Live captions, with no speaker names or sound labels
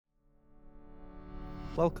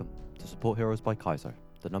Welcome to Support Heroes by Kaizo,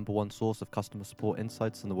 the number one source of customer support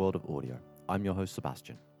insights in the world of audio. I'm your host,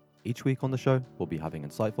 Sebastian. Each week on the show, we'll be having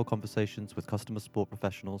insightful conversations with customer support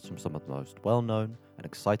professionals from some of the most well-known and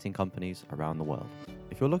exciting companies around the world.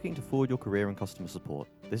 If you're looking to forward your career in customer support,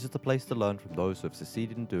 this is the place to learn from those who have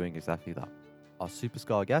succeeded in doing exactly that. Our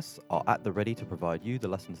superstar guests are at the ready to provide you the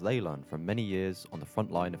lessons they learned from many years on the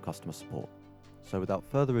front line of customer support. So without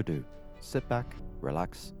further ado, sit back,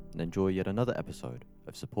 relax, and enjoy yet another episode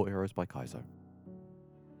of Support Heroes by Kaizo.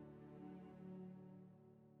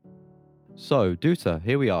 So, Duta,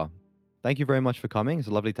 here we are. Thank you very much for coming. It's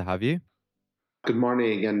lovely to have you. Good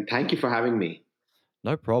morning, and thank you for having me.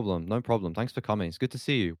 No problem, no problem. Thanks for coming. It's good to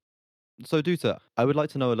see you. So, Duta, I would like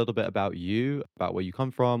to know a little bit about you, about where you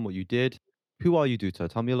come from, what you did. Who are you, Duta?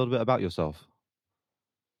 Tell me a little bit about yourself.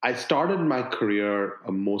 I started my career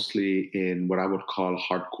mostly in what I would call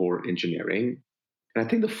hardcore engineering. And I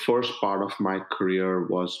think the first part of my career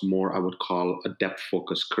was more I would call a depth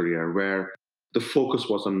focused career where the focus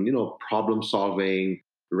was on, problem solving,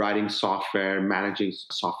 writing software, managing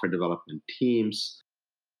software development teams.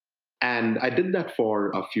 And I did that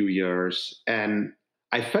for a few years and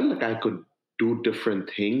I felt like I could do different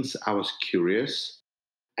things. I was curious.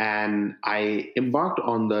 And I embarked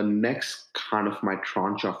on the next kind of my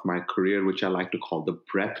tranche of my career, which I like to call the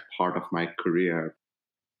breadth part of my career.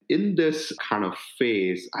 In this kind of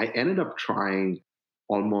phase, I ended up trying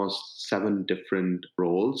almost seven different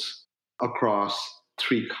roles across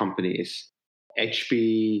three companies: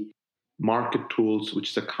 HP, Market Tools, which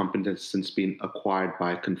is a company that's since been acquired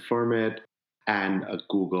by Confirmit, and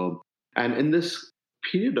Google. And in this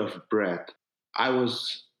period of breadth, I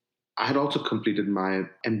was I had also completed my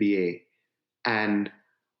MBA, and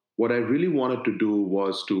what I really wanted to do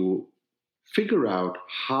was to figure out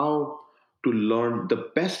how to learn the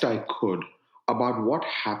best I could about what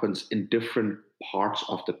happens in different parts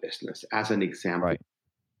of the business. As an example, Right.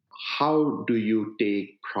 how do you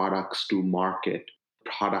take products to market,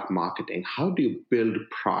 product marketing? How do you build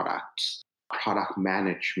products, product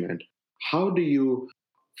management? How do you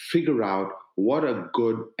figure out what a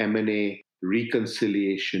good M&A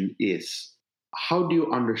reconciliation is? How do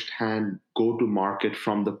you understand go to market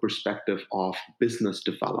from the perspective of business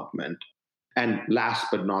development? And last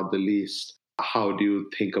but not the least, how do you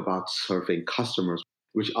think about serving customers,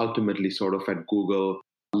 which ultimately, sort of at Google,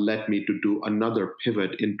 led me to do another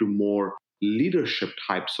pivot into more leadership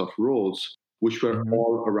types of roles, which were Hmm.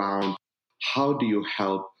 all around how do you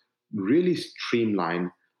help really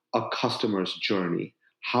streamline a customer's journey?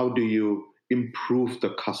 How do you improve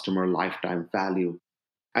the customer lifetime value?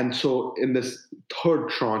 And so, in this third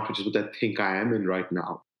tranche, which is what I think I am in right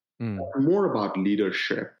now, Mm. more about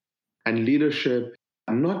leadership and leadership,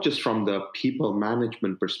 not just from the people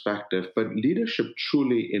management perspective, but leadership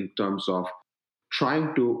truly in terms of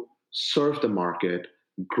trying to serve the market,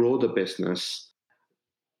 grow the business.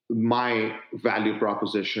 My value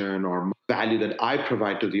proposition or value that I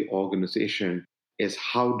provide to the organization is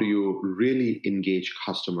how do you really engage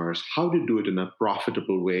customers? How do you do it in a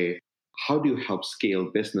profitable way? How do you help scale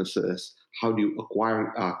businesses? How do you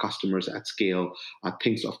acquire customers at scale?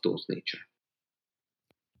 Things of those nature.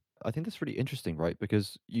 I think that's really interesting, right?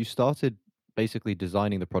 Because you started basically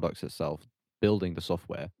designing the products itself, building the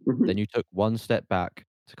software. Mhm. Then you took one step back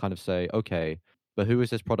to kind of say, okay, but who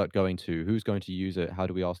is this product going to? Who's going to use it? How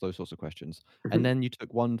do we ask those sorts of questions? And Mhm. then you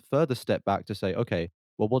took one further step back to say, okay,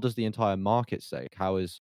 well, what does the entire market say? How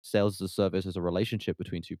is sales as a service as a relationship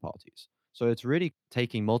between two parties? So it's really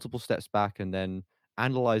taking multiple steps back and then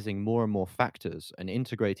analyzing more and more factors and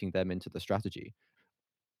integrating them into the strategy.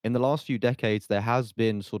 In the last few decades, there has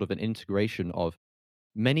been sort of an integration of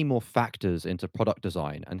many more factors into product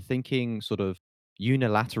design and thinking sort of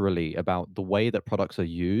unilaterally about the way that products are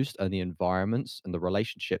used and the environments and the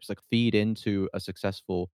relationships that feed into a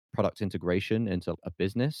successful product integration into a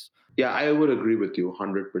business. Yeah, I would agree with you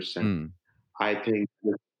 100%. Mm. I think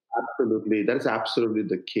that is absolutely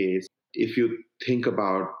the case. If you think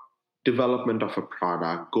about development of a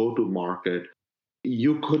product, go to market,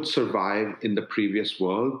 you could survive in the previous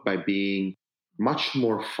world by being much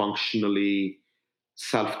more functionally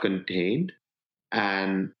self-contained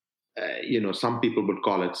and some people would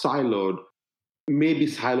call it siloed. Maybe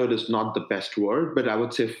siloed is not the best word, but I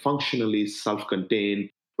would say functionally self-contained,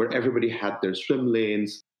 where everybody had their swim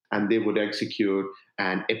lanes and they would execute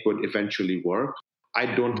and it would eventually work. I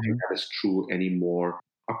don't think Mhm. that is true anymore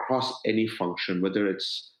across any function, whether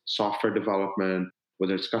it's software development,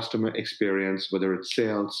 whether it's customer experience, whether it's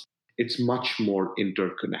sales. It's much more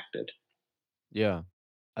interconnected. Yeah.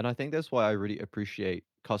 And I think that's why I really appreciate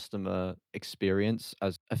customer experience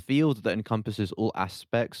as a field that encompasses all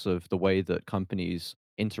aspects of the way that companies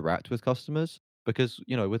interact with customers. Because,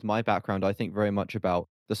 with my background, I think very much about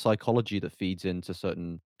the psychology that feeds into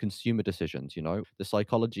certain consumer decisions, the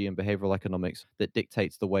psychology and behavioral economics that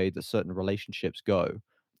dictates the way that certain relationships go.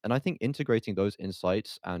 And I think integrating those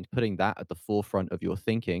insights and putting that at the forefront of your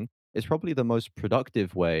thinking is probably the most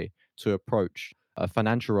productive way to approach a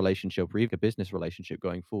financial relationship or even a business relationship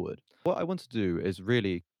going forward. What I want to do is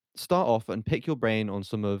really start off and pick your brain on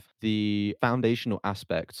some of the foundational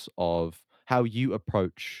aspects of how you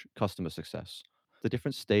approach customer success, the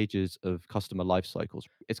different stages of customer life cycles.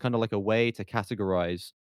 It's kind of like a way to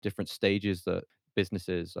categorize different stages that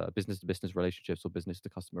businesses, business to business relationships or business to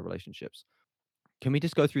customer relationships. Can we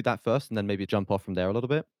just go through that first and then maybe jump off from there a little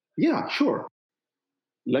bit? Yeah, sure.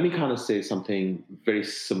 Let me kind of say something very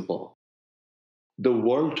simple. The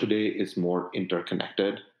world today is more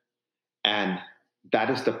interconnected, and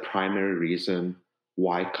that is the primary reason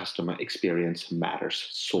why customer experience matters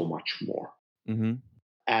so much more. Hmm.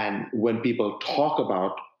 And when people talk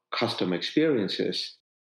about customer experiences,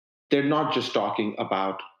 they're not just talking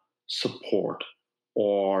about support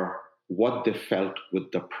or what they felt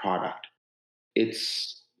with the product.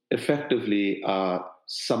 It's effectively a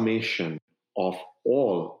summation of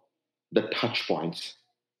all the touch points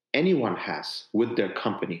anyone has with their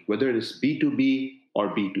company, whether it is B2B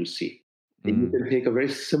or B2C. And you Mm. can take a very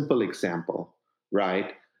simple example,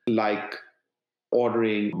 right? Like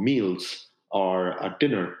ordering meals or a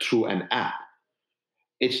dinner through an app.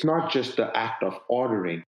 It's not just the act of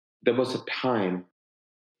ordering. There was a time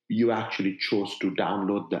you actually chose to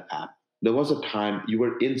download the app. There was a time you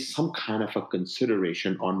were in some kind of a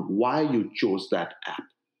consideration on why you chose that app.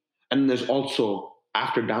 And there's also,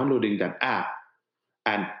 after downloading that app,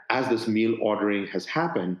 and as this meal ordering has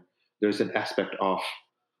happened, there's an aspect of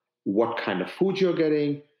what kind of food you're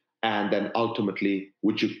getting, and then ultimately,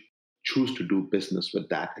 would you choose to do business with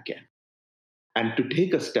that again? And to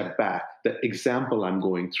take a step back, the example I'm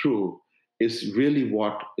going through is really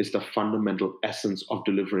what is the fundamental essence of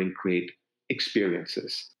delivering great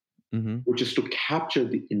experiences, Hmm. which is to capture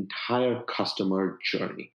the entire customer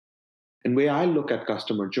journey. And way I look at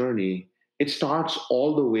customer journey, it starts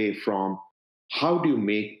all the way from how do you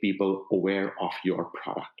make people aware of your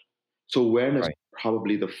product? So awareness is Right.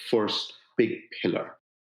 probably the first big pillar.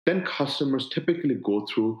 Then customers typically go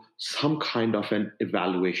through some kind of an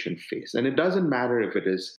evaluation phase. And it doesn't matter if it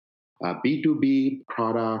is a B2B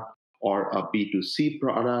product or a B2C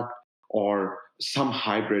product or some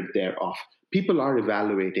hybrid thereof. People are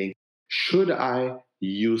evaluating, should I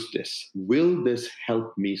use this? Will this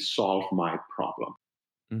help me solve my problem?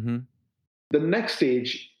 Hmm. The next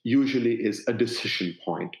stage usually is a decision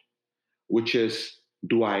point, which is,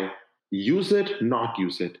 do I use it, not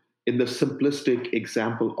use it? In the simplistic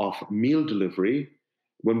example of meal delivery,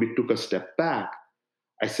 when we took a step back,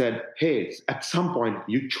 I said, hey, at some point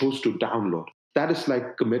you chose to download. That is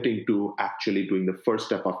like committing to actually doing the first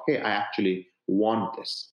step of, hey, I actually want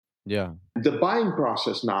this. Yeah. The buying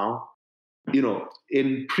process now,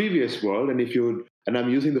 in previous world, and I'm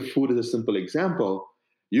using the food as a simple example,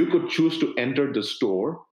 you could choose to enter the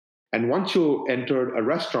store, and once you entered a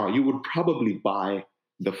restaurant, you would probably buy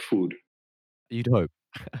the food. You'd hope.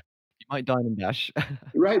 You might dine and dash.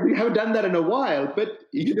 Right? We haven't done that in a while, but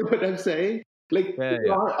you know what I'm saying? Like, Yeah,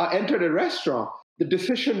 yeah. I entered a restaurant, the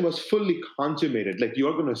decision was fully consummated. Like,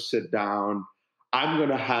 you're going to sit down, I'm going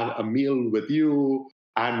to have a meal with you,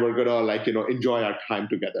 and we're going to, enjoy our time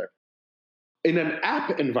together. In an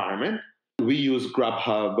app environment, we use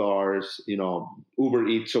Grubhub or Uber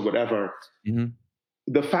Eats or whatever. Hmm.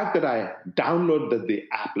 The fact that I downloaded the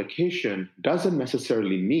application doesn't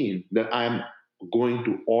necessarily mean that I'm going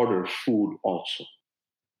to order food also.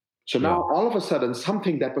 So now Yeah. all of a sudden,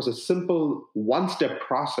 something that was a simple one-step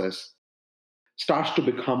process starts to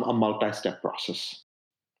become a multi-step process.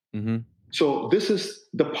 Hmm. So this is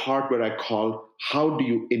the part where I call, how do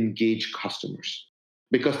you engage customers?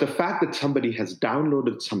 Because the fact that somebody has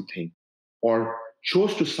downloaded something or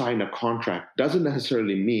chose to sign a contract doesn't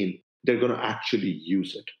necessarily mean they're going to actually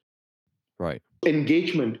use it. Right.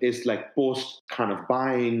 Engagement is like post kind of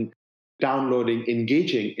buying, downloading,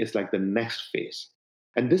 engaging is like the next phase.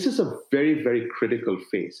 And this is a very, very critical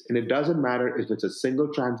phase. And it doesn't matter if it's a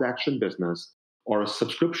single transaction business or a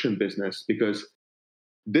subscription business, because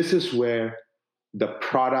this is where the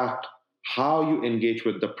product, how you engage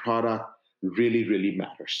with the product really, really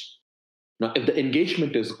matters. Now, if the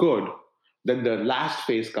engagement is good, then the last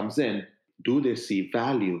phase comes in. Do they see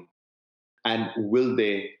value? And will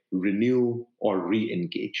they renew or re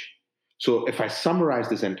engage? So, if I summarize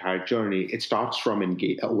this entire journey, it starts from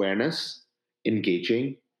awareness,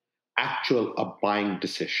 engaging, actual a buying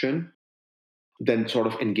decision, then sort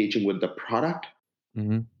of engaging with the product,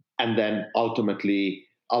 Hmm. and then ultimately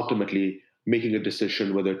making a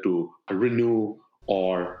decision whether to renew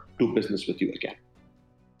or do business with you again.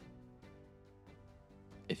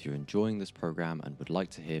 If you're enjoying this program and would like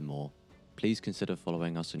to hear more, please consider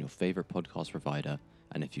following us on your favorite podcast provider.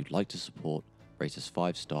 And if you'd like to support, rate us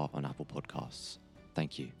 5-star on Apple Podcasts.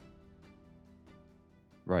 Thank you.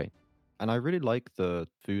 Right. And I really like the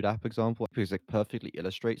food app example because it perfectly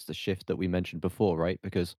illustrates the shift that we mentioned before, right?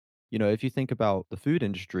 Because, if you think about the food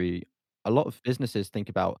industry, a lot of businesses think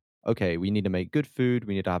about, okay, we need to make good food,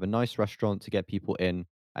 we need to have a nice restaurant to get people in.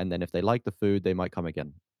 And then if they like the food, they might come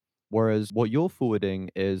again. Whereas what you're forwarding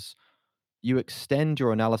is you extend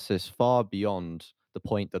your analysis far beyond the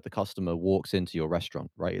point that the customer walks into your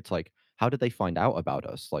restaurant, right? It's like, how did they find out about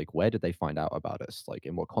us? Like, where did they find out about us? Like,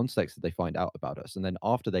 in what context did they find out about us? And then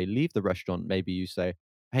after they leave the restaurant, maybe you say,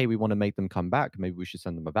 hey, we want to make them come back. Maybe we should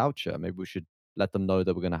send them a voucher. Maybe we should let them know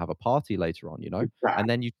that we're going to have a party later on, And Exactly.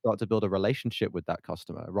 then you start to build a relationship with that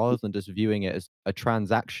customer rather than just viewing it as a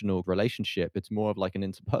transactional relationship. It's more of like an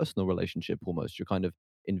interpersonal relationship almost. You're kind of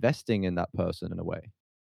investing in that person in a way.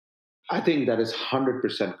 I think that is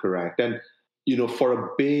 100% correct. And, for a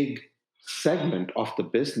big segment of the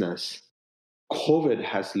business, COVID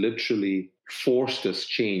has literally forced this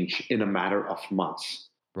change in a matter of months.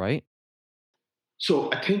 Right?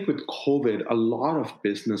 So I think with COVID, a lot of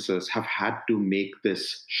businesses have had to make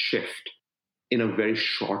this shift in a very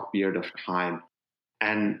short period of time.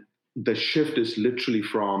 And the shift is literally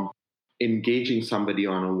from engaging somebody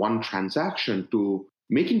on a one transaction to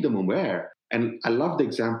making them aware. And I love the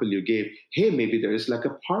example you gave. Hey, maybe there is like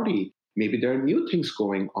a party, maybe there are new things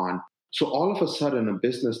going on. So all of a sudden, a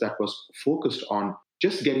business that was focused on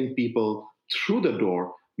just getting people through the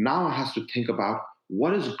door now has to think about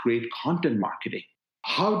what is great content marketing?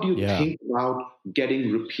 How do you Yeah. think about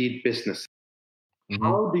getting repeat business? Mhm.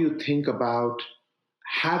 How do you think about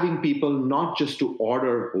having people not just to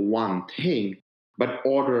order one thing, but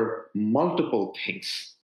order multiple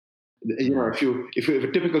things? Mm. If you have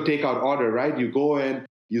a typical takeout order, right? You go in,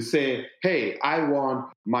 you say, "Hey, I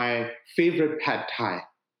want my favorite pad thai."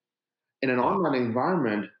 In an Yeah. online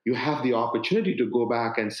environment, you have the opportunity to go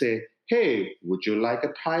back and say, "Hey, would you like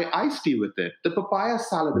a Thai iced tea with it? The papaya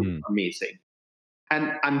salad is Mm. amazing."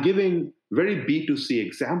 And I'm giving very B2C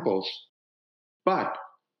examples, but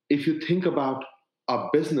if you think about a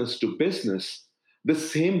business to business, the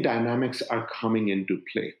same dynamics are coming into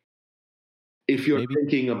play. If you're Maybe.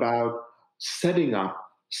 thinking about setting up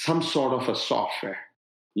some sort of a software,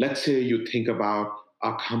 let's say you think about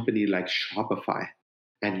a company like Shopify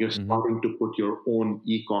and you're Mhm. starting to put your own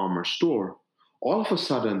e commerce store, all of a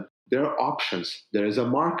sudden there are options. There is a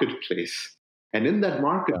marketplace. And in that Yeah.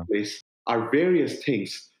 marketplace are various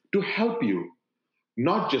things to help you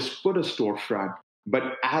not just put a storefront,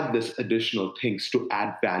 but add this additional things to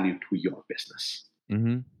add value to your business.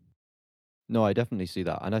 Mhm. No, I definitely see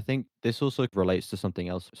that, and I think this also relates to something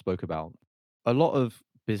else we spoke about. A lot of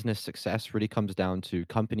business success really comes down to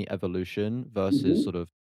company evolution versus Mhm. sort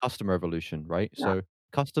of customer evolution, right? Yeah. So,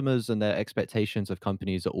 customers and their expectations of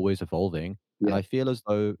companies are always evolving, and Yeah. I feel as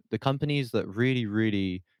though the companies that really,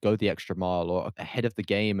 really go the extra mile or are ahead of the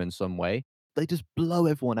game in some way, they just blow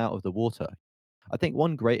everyone out of the water. I think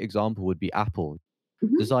one great example would be Apple.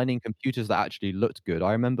 Mhm. Designing computers that actually looked good.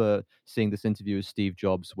 I remember seeing this interview with Steve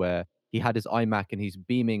Jobs where he had his iMac and he's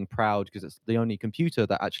beaming proud because it's the only computer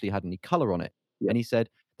that actually had any color on it. Yeah. And he said,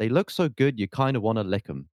 "They look so good, you kind of want to lick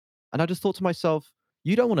them." And I just thought to myself,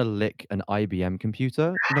 you don't want to lick an IBM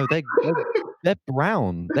computer. They're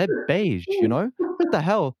brown, they're beige, What the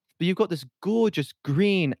hell? But you've got this gorgeous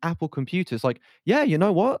green Apple computer. It's like, yeah, you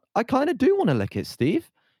know what? I kind of do want to lick it,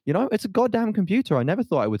 Steve. It's a goddamn computer. I never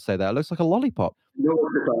thought I would say that. It looks like a lollipop. Know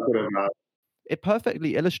what you're talking about. It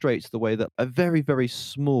perfectly illustrates the way that a very, very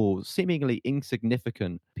small, seemingly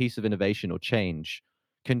insignificant piece of innovation or change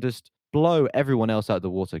can just blow everyone else out of the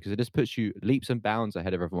water because it just puts you leaps and bounds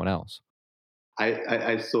ahead of everyone else.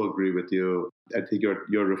 I so agree with you. I think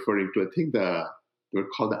you're referring to, I think they're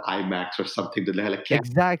called the IMAX or something. They're like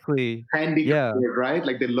Exactly. candy Yeah, colored, right?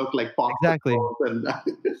 Like they look like exactly. popsicles and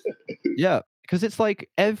Yeah, because it's like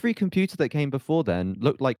every computer that came before then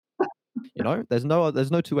looked like, there's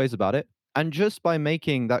no two ways about it. And just by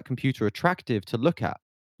making that computer attractive to look at,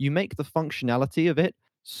 you make the functionality of it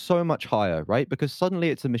so much higher, right? Because suddenly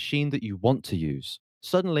it's a machine that you want to use.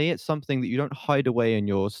 Suddenly it's something that you don't hide away in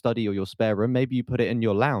your study or your spare room. Maybe you put it in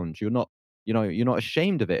your lounge. You're not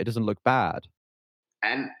ashamed of it. It doesn't look bad.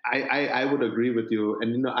 and I would agree with you.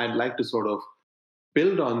 And I'd like to sort of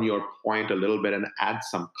build on your point a little bit and add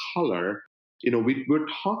some color. we're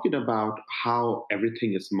talking about how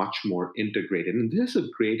everything is much more integrated. And this is a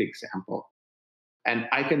great example. And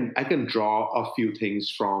I can draw a few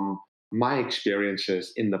things from my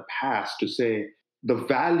experiences in the past to say the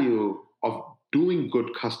value of doing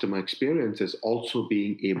good customer experience is also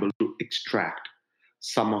being able to extract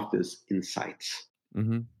some of these insights.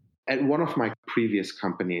 Mm-hmm. At one of my previous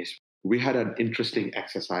companies, we had an interesting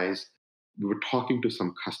exercise. We were talking to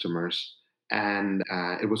some customers, and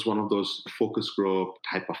it was one of those focus group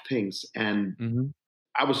type of things. And Mm-hmm.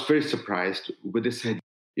 I was very surprised when they said,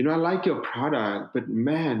 I like your product, but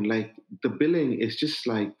man, like the billing is just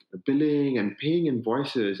like billing and paying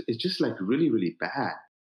invoices is just like really, really bad.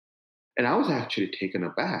 And I was actually taken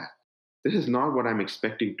aback. This is not what I'm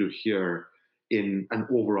expecting to hear in an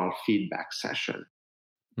overall feedback session.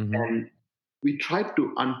 Mm-hmm. And we tried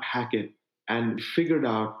to unpack it and figured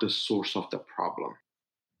out the source of the problem.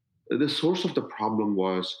 The source of the problem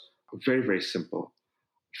was very, very simple.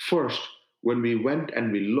 First, when we went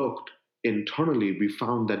and we looked internally, we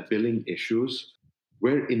found that billing issues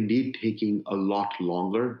were indeed taking a lot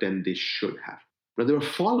longer than they should have. Now, they were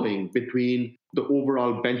following between the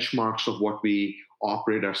overall benchmarks of what we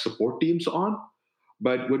operate our support teams on.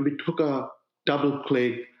 But when we took a double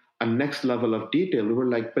click, a next level of detail, we were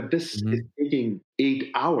like, but this is Mm-hmm. taking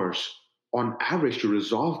 8 hours on average to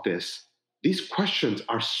resolve this. These questions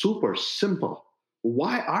are super simple.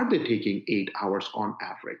 Why are they taking 8 hours on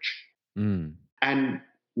average? Mm. And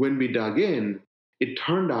when we dug in, it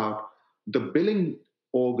turned out the billing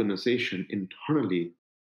organization internally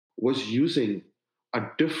was using a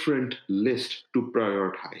different list to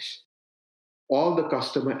prioritize. All the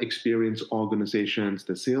customer experience organizations,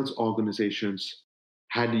 the sales organizations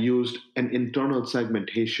had used an internal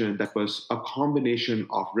segmentation that was a combination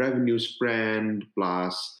of revenue spread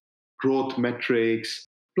plus growth metrics,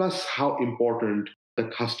 plus how important the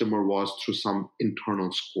customer was through some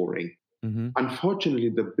internal scoring. Mm-hmm. Unfortunately,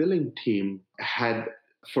 the billing team had,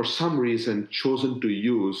 for some reason, chosen to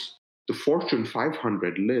use the Fortune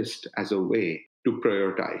 500 list as a way to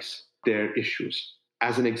prioritize their issues.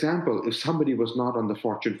 As an example, if somebody was not on the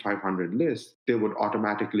Fortune 500 list, they would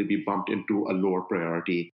automatically be bumped into a lower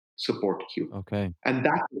priority support queue. Okay. And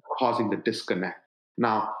that is causing the disconnect.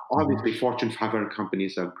 Now, Mm-hmm. obviously, Fortune 500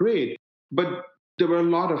 companies are great, but there were a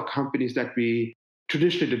lot of companies that we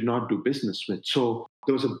traditionally did not do business with. So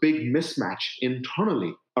there was a big mismatch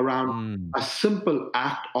internally around Mm. a simple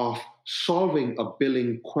act of solving a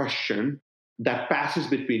billing question that passes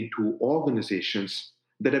between two organizations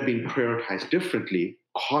that have been prioritized differently,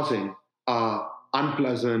 causing a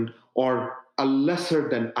unpleasant or a lesser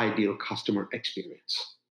than ideal customer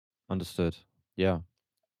experience. Understood. Yeah.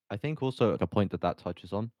 I think also a point that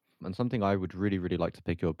touches on, and something I would really, really like to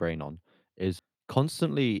pick your brain on, is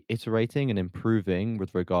constantly iterating and improving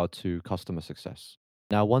with regard to customer success.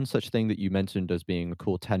 Now, one such thing that you mentioned as being a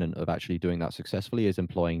core tenet of actually doing that successfully is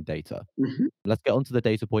employing data. Mhm. Let's get onto the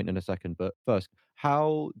data point in a second, but first,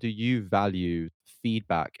 how do you value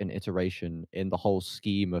feedback and iteration in the whole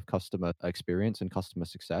scheme of customer experience and customer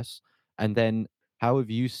success? And then how have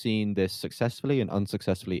you seen this successfully and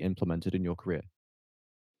unsuccessfully implemented in your career?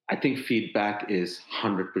 I think feedback is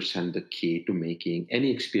 100% the key to making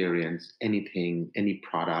any experience, anything, any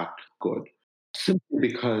product good. Simply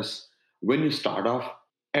because when you start off,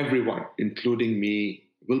 everyone, including me,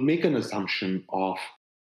 will make an assumption of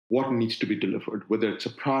what needs to be delivered, whether it's a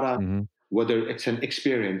product, Mhm. whether it's an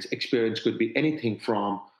experience. Experience could be anything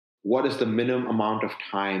from what is the minimum amount of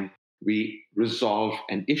time we resolve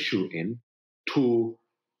an issue in to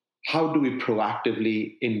how do we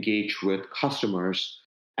proactively engage with customers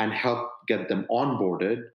and help get them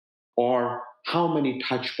onboarded, or how many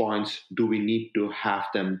touch points do we need to have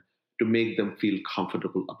them to make them feel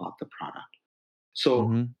comfortable about the product. So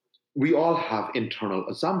Mhm. we all have internal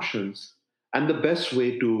assumptions, and the best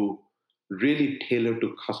way to really tailor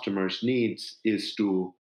to customers needs is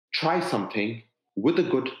to try something with a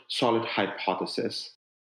good solid hypothesis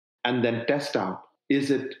and then test out, is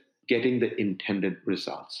it getting the intended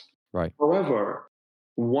results? Right. However,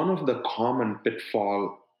 one of the common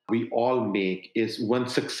pitfall we all make is when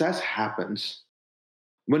success happens,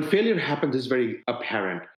 when failure happens is very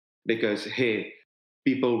apparent because hey,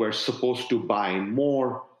 people were supposed to buy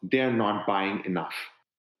more, they're not buying enough.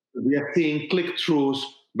 We are seeing click throughs,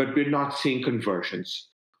 but we're not seeing conversions.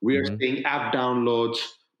 We are Mhm. seeing app downloads,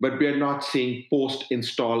 but we're not seeing post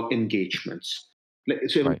install engagements.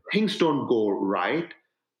 So when Right. things don't go right,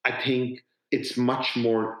 I think it's much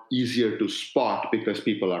more easier to spot because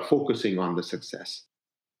people are focusing on the success.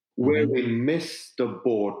 Where Mhm. we miss the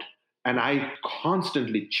boat, and I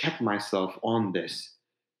constantly check myself on this,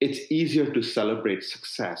 it's easier to celebrate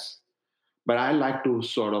success, But I like to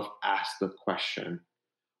sort of ask the question,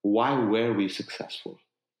 why were we successful?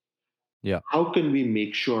 Yeah. How can we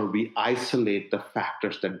make sure we isolate the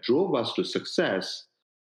factors that drove us to success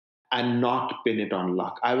and not pin it on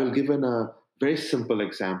luck? I will give a very simple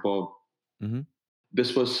example. Hmm.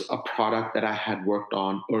 This was a product that I had worked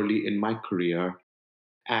on early in my career,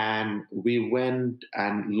 and we went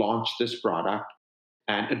and launched this product,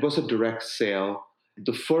 and it was a direct sale.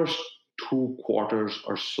 The first 2 quarters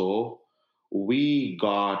or so, we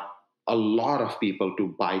got a lot of people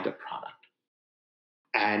to buy the product.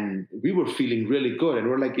 And we were feeling really good. And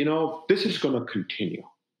we're like, this is going to continue.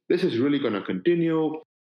 This is really going to continue.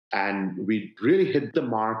 And we really hit the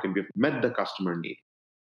mark and we've met the customer need.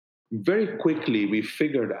 Very quickly, we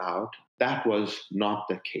figured out that was not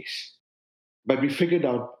the case. But we figured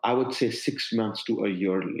out, I would say, 6 months to a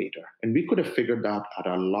year later. And we could have figured that out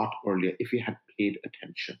a lot earlier if we had paid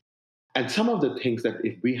attention. And some of the things that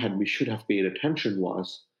if we should have paid attention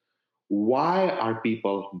was, why are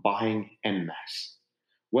people buying en masse?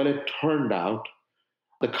 Well, it turned out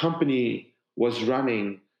the company was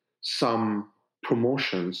running some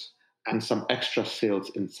promotions and some extra sales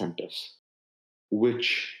incentives,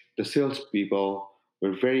 which the salespeople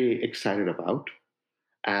were very excited about,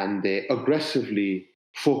 and they aggressively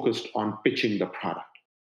focused on pitching the product.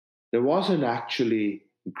 There wasn't actually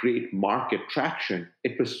great market traction.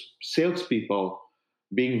 It was salespeople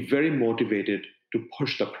being very motivated to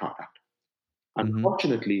push the product. Hmm.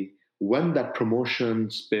 Unfortunately, when that promotion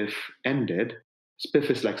spiff ended, spiff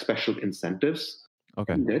is like special incentives,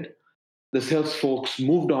 Okay. ended, the sales folks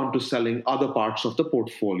moved on to selling other parts of the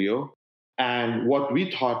portfolio. And what we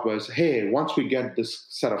thought was, hey, once we get this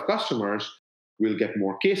set of customers, we'll get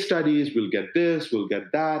more case studies, we'll get this, we'll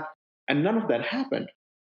get that. And none of that happened.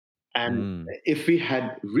 And Mm. if we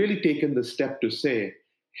had really taken the step to say,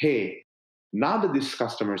 hey, now that these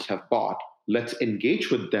customers have bought, let's engage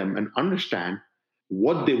with them and understand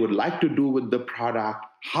what they would like to do with the product,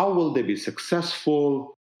 how will they be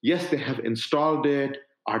successful? Yes, they have installed it.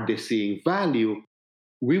 Are they seeing value?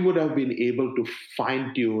 We would have been able to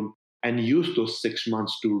fine tune and use those 6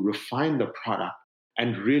 months to refine the product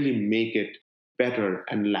and really make it better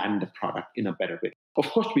and land the product in a better way. Of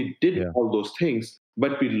course, we did Yeah. all those things,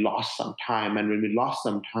 but we lost some time. And when we lost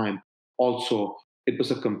some time, also, it was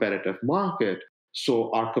a competitive market.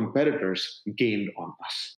 So our competitors gained on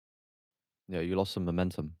us. Yeah. You lost some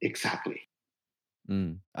momentum. Exactly.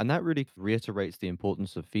 Mm. And that really reiterates the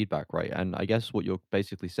importance of feedback, right? And I guess what you're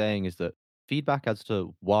basically saying is that feedback as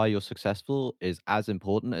to why you're successful is as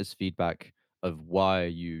important as feedback of why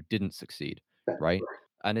you didn't succeed, That's right? correct.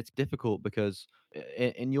 And it's difficult because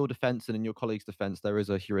in your defense and in your colleague's defense, there is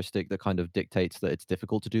a heuristic that kind of dictates that it's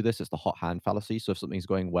difficult to do this. It's the hot hand fallacy. So if something's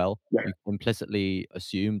going well, Right. you implicitly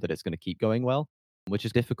assume that it's going to keep going well, which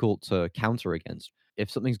is difficult to counter against.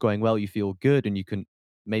 If something's going well, you feel good and you can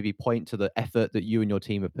maybe point to the effort that you and your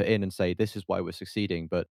team have put in and say, this is why we're succeeding.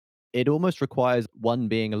 But it almost requires one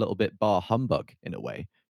being a little bit bar humbug in a way.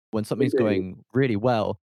 When something's Exactly. going really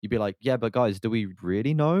well, you'd be like, yeah, but guys, do we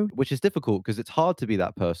really know? Which is difficult because it's hard to be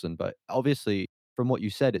that person. But obviously, from what you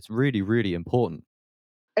said, it's really, really important.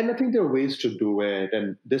 And I think there are ways to do it.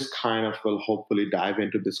 And this kind of will hopefully dive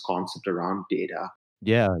into this concept around data.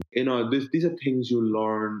 Yeah. These are things you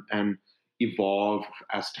learn and evolve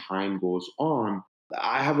as time goes on.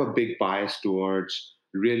 I have a big bias towards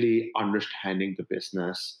really understanding the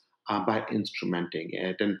business by instrumenting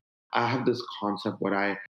it. And I have this concept what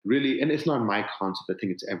I really, and it's not my concept, I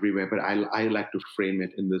think it's everywhere, but I like to frame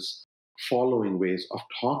it in this following ways of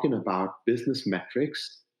talking about business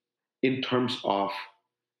metrics in terms of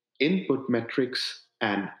input metrics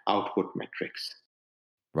and output metrics.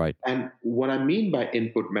 Right. And what I mean by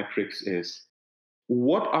input metrics is,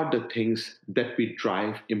 what are the things that we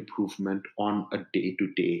drive improvement on a day to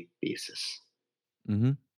day basis?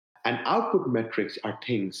 Hmm. And output metrics are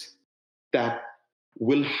things that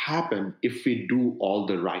will happen if we do all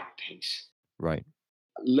the right things. Right.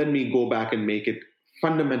 Let me go back and make it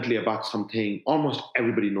fundamentally about something almost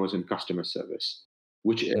everybody knows in customer service,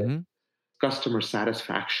 which is Hmm. customer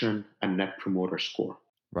satisfaction and net promoter score.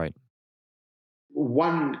 Right.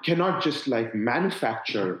 One cannot just like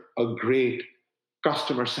manufacture a great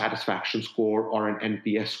customer satisfaction score or an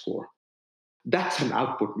NPS score. That's an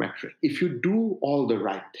output metric. If you do all the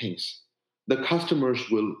right things, the customers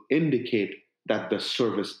will indicate that the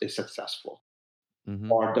service is successful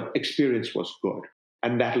Hmm. or the experience was good.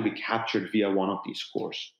 And that will be captured via one of these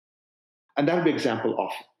scores. And that will be an example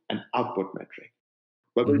of an output metric.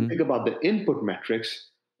 But when you Hmm. think about the input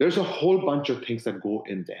metrics, there's a whole bunch of things that go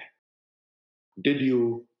in there. Did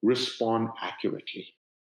you respond accurately?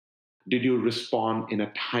 Did you respond in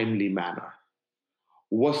a timely manner?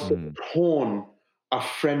 Was the Mm. tone a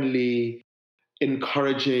friendly,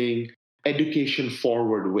 encouraging, education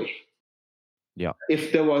forward way? Yeah.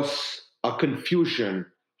 If there was a confusion,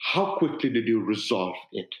 how quickly did you resolve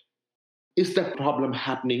it? Is that problem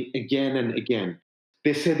happening again and again?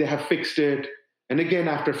 They say they have fixed it, and again,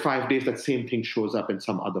 after 5 days, that same thing shows up in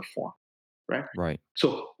some other form, right? Right.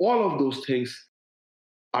 So, all of those things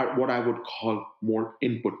are what I would call more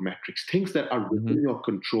input metrics, things that are Hmm. within your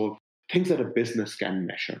control, things that a business can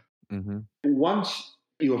measure. Hmm. Once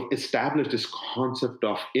you have established this concept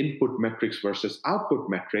of input metrics versus output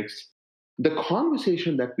metrics, the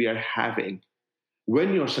conversation that we are having,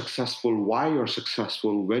 when you're successful, why you're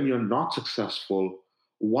successful, when you're not successful,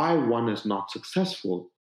 why one is not successful,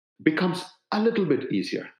 becomes a little bit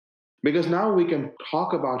easier. Because now we can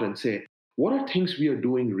talk about and say, what are things we are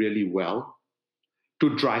doing really well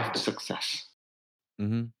to drive the success?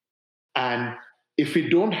 Hmm. And if we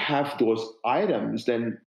don't have those items,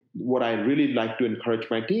 then what I really like to encourage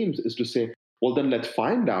my teams is to say, well, then let's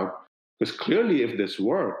find out. Because clearly, if this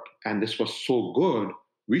worked and this was so good,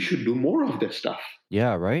 we should do more of this stuff.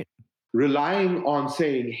 Yeah. Right. Relying on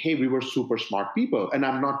saying, hey, we were super smart people. And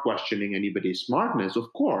I'm not questioning anybody's smartness,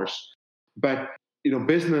 of course. But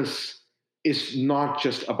business is not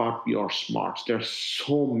just about your smarts. There's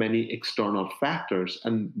so many external factors.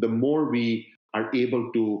 And the more we are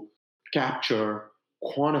able to capture,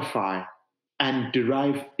 quantify, and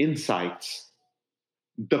derive insights,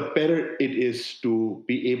 the better it is to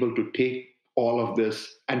be able to take all of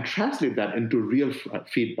this and translate that into real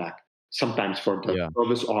feedback, sometimes for the Yeah.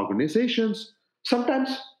 service organizations, sometimes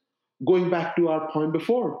going back to our point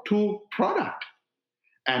before, to product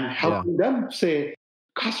and Yeah. helping them say,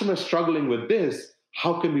 customers struggling with this,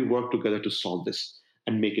 how can we work together to solve this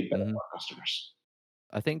and make it better Hmm. for our customers?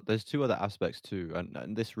 I think there's two other aspects too,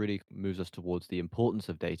 and this really moves us towards the importance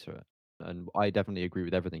of data. And I definitely agree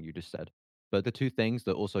with everything you just said. But the two things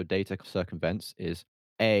that also data circumvents is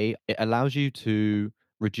A, it allows you to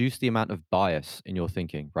reduce the amount of bias in your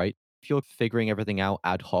thinking, right? If you're figuring everything out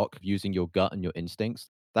ad hoc using your gut and your instincts,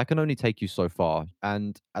 that can only take you so far.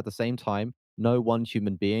 And at the same time, no one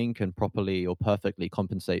human being can properly or perfectly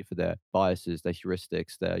compensate for their biases, their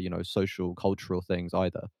heuristics, their, social, cultural things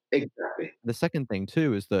either. Exactly. The second thing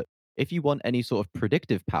too is that if you want any sort of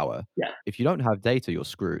predictive power, Yeah. if you don't have data, you're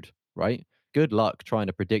screwed, right? Good luck trying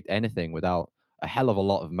to predict anything without a hell of a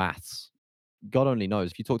lot of maths. God only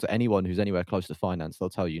knows. If you talk to anyone who's anywhere close to finance, they'll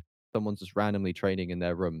tell you someone's just randomly trading in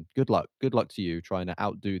their room. Good luck. Good luck to you trying to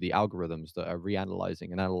outdo the algorithms that are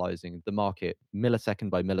reanalyzing and analyzing the market millisecond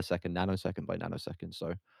by millisecond, nanosecond by nanosecond.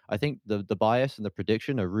 So I think the bias and the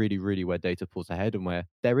prediction are really, really where data pulls ahead and where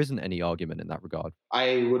there isn't any argument in that regard.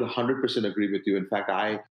 I would 100% agree with you. In fact,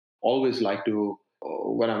 I always like to,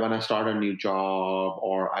 when I start a new job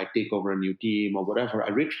or I take over a new team or whatever, I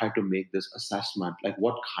really try to make this assessment, like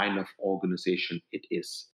what kind of organization it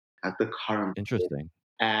is at the current state. Interesting.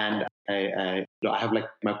 And I have like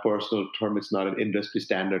my personal term, it's not an industry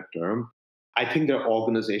standard term. I think there are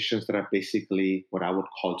organizations that are basically what I would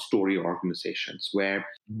call story organizations, where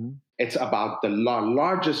Mhm. it's about the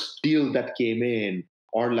largest deal that came in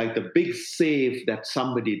or like the big save that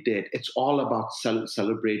somebody did. It's all about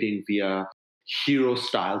celebrating via hero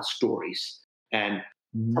style stories. And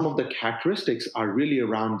Mhm. some of the characteristics are really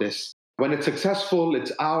around this. When it's successful,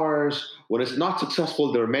 it's ours. When it's not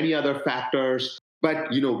successful, there are many other factors.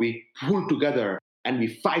 But we pull together and we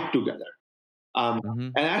fight together.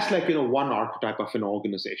 Mhm. And that's like one archetype of an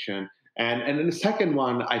organization. And then the second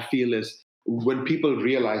one I feel is when people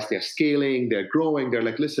realize they're scaling, they're growing, they're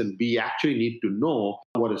like, listen, we actually need to know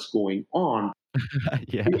what is going on.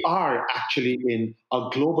 Yeah. We are actually in a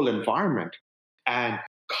global environment, and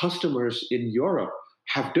customers in Europe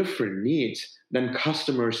have different needs than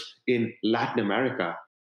customers in Latin America.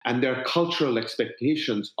 And there are cultural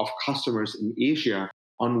expectations of customers in Asia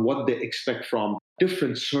on what they expect from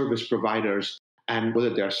different service providers, and whether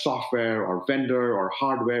they're software or vendor or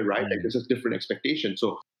hardware, right? Like Mm. there's just different expectations.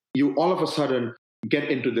 So you all of a sudden get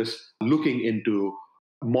into this looking into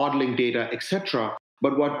modeling data, etc.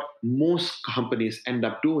 But what most companies end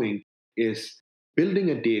up doing is building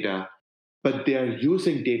a data, but they're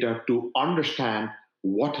using data to understand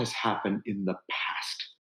what has happened in the past.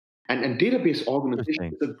 And database organization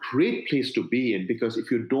Interesting. is a great place to be in, because if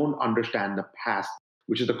you don't understand the past,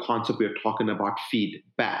 which is the concept we're talking about,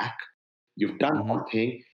 feedback, you've done Mhm.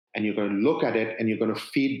 something and you're going to look at it and you're going to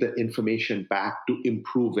feed the information back to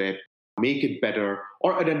improve it, make it better,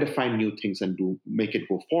 or identify new things and make it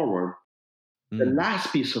go forward. The Mm.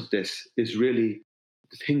 last piece of this is really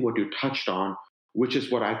the thing what you touched on, which is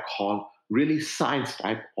what I call really science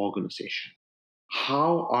type organization.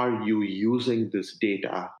 How are you using this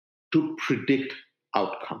data to predict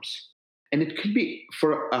outcomes? And it could be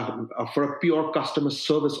for a pure customer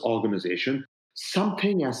service organization,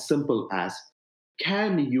 something as simple as,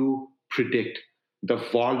 can you predict the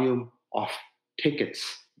volume of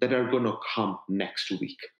tickets that are going to come next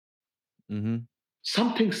week? Mm-hmm.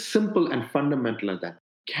 Something simple and fundamental like that.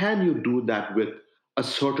 Can you do that with a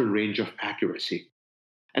certain range of accuracy?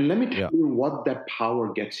 And let me tell Yeah. you what that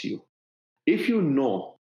power gets you. If you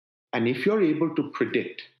know, and if you're able to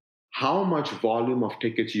predict how much volume of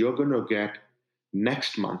tickets you're going to get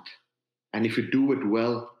next month, and if you do it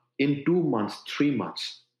well in 2 months, 3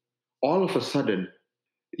 months, all of a sudden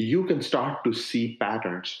you can start to see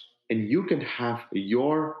patterns and you can have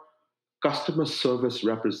your customer service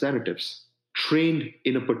representatives trained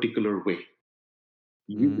in a particular way.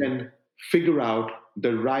 You Mm-hmm. can figure out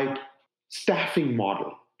the right staffing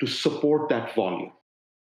model to support that volume.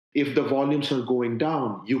 If the volumes are going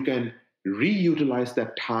down, you can reutilize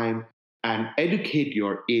that time and educate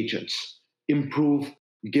your agents, improve,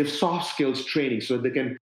 give soft skills training so they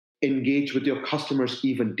can engage with your customers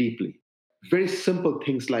even deeply. Very simple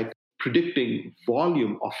things like predicting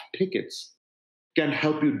volume of tickets can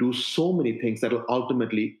help you do so many things that will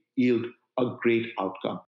ultimately yield a great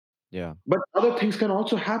outcome. Yeah. But other things can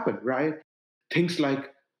also happen, right? Things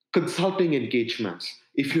like consulting engagements.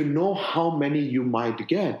 If you know how many you might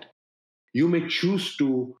get, you may choose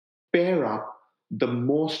to pair up the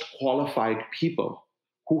most qualified people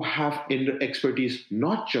who have expertise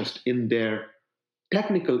not just in their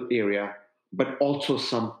technical area, but also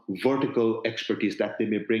some vertical expertise that they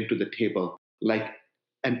may bring to the table, like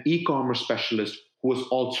an e-commerce specialist who is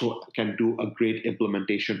also can do a great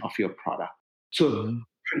implementation of your product. So Mm-hmm.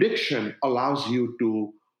 prediction allows you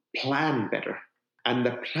to plan better, and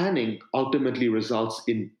the planning ultimately results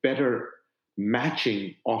in better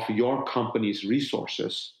matching of your company's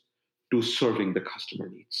resources to serving the customer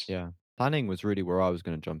needs. Yeah. Planning was really where I was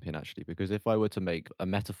going to jump in actually, because if I were to make a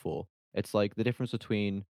metaphor, it's like the difference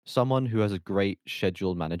between someone who has a great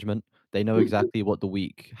schedule management, they know Mhm. exactly what the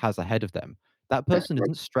week has ahead of them. That That's person right.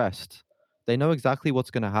 isn't stressed. They know exactly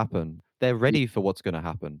what's going to happen. They're ready for what's going to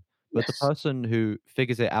happen. But the Yes. person who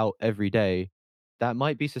figures it out every day, that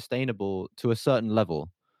might be sustainable to a certain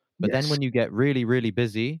level. But then Yes. when you get really, really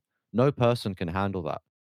busy, no person can handle that.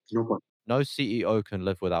 No point. No CEO can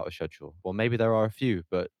live without a schedule. Well, maybe there are a few,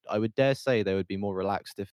 but I would dare say they would be more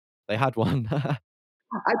relaxed if they had one.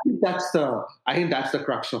 I think that's the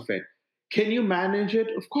crux of it. Can you manage it?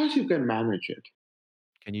 Of course you can manage it.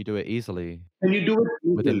 Can you do it easily, Can you do it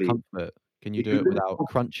within easily? comfort? Can you If do you it without do,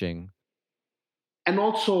 crunching? and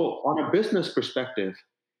also on a business perspective,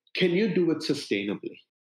 can you do it sustainably?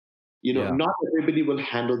 Yeah, Not everybody will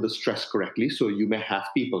handle the stress correctly, so you may have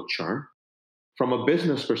people churn. From a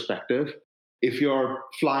business perspective, if you're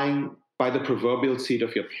flying by the proverbial seat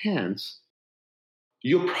of your pants,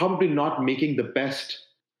 you're probably not making the best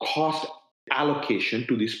cost allocation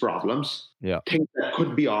to these problems. yeah. Things that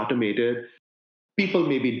could be automated, people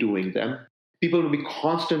may be doing them. People will be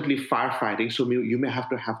constantly firefighting, so you may have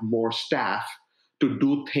to have more staff to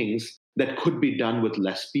do things that could be done with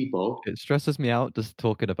less people. It stresses me out just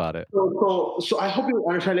talking about it. So I hope you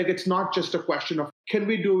understand. Like, it's not just a question of can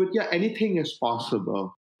we do it. Yeah, anything is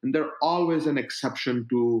possible, and there's always an exception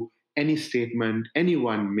to any statement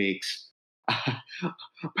anyone makes.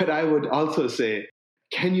 But I would also say,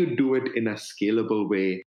 can you do it in a scalable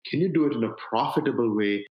way? Can you do it in a profitable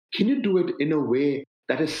way? Can you do it in a way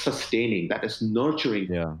that is sustaining, that is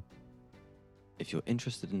nurturing? Yeah. If you're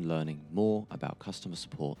interested in learning more about customer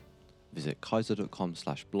support, visit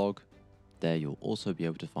kaiser.com/blog. There you'll also be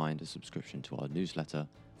able to find a subscription to our newsletter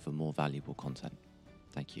for more valuable content.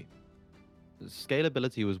 Thank you.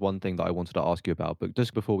 Scalability was one thing that I wanted to ask you about, but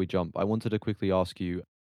just before we jump, I wanted to quickly ask you,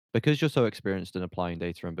 because you're so experienced in applying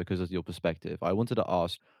data and because of your perspective, I wanted to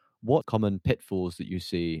ask what common pitfalls that you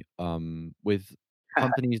see with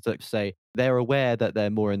companies that say they're aware that they're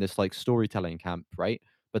more in this like storytelling camp, right?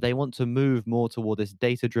 But they want to move more toward this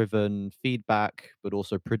data driven feedback, but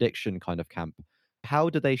also prediction kind of camp. How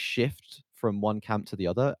do they shift from one camp to the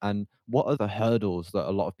other? And what are the hurdles that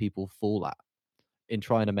a lot of people fall at in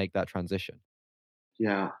trying to make that transition?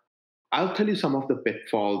 Yeah. I'll tell you some of the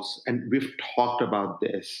pitfalls, and we've talked about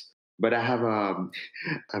this, but I have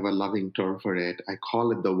a loving term for it. I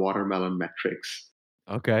call it the watermelon metrics.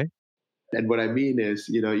 Okay. And what I mean is,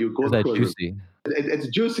 you Because go they're through juicy. it's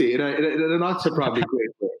juicy in a not so probably great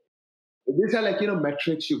way. These are like,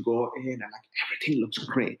 metrics you go in and like everything looks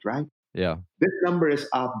great, right? Yeah. This number is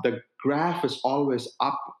up. The graph is always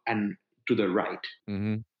up and to the right.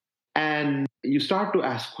 Mhm. And you start to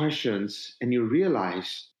ask questions and you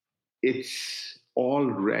realize it's all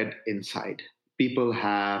red inside. People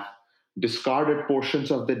have discarded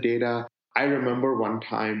portions of the data. I remember one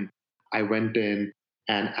time I went in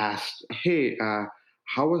and asked, "Hey,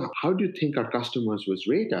 how do you think our customers would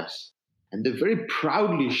rate us?" And they very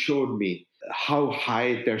proudly showed me how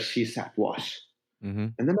high their CSAT was. Mm-hmm.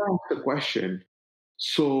 And then I asked the question,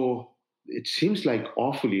 so it seems like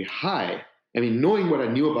awfully high. I mean, knowing what I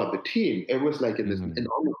knew about the team, it was like Mm-hmm. in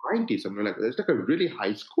almost 90s. I'm like, it's like a really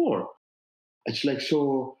high score. It's like,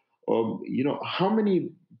 so, how many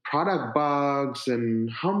product bugs and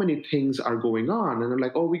how many things are going on? And I'm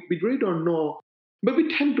like, oh, we really don't know, but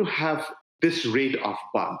we tend to have this rate of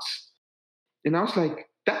bugs. And I was like,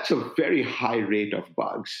 that's a very high rate of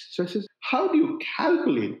bugs. So I says, how do you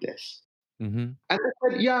calculate this? Mm-hmm. And I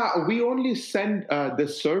said, yeah, we only send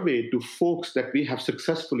this survey to folks that we have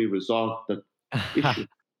successfully resolved the issue.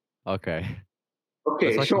 Okay. That's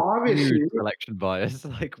Okay, like so a huge obviously selection bias.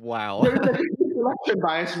 Like, wow. there is a huge selection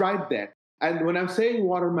bias right there. And when I'm saying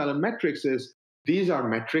watermelon metrics is these are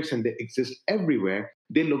metrics and they exist everywhere.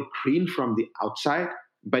 They look green from the outside.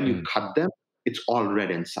 When you Mm, cut them, it's all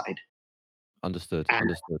red inside. understood. And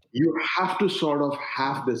Understood. you have to sort of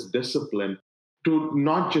have this discipline to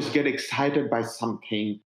not just get excited by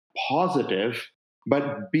something positive,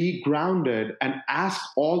 but be grounded and ask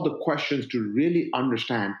all the questions to really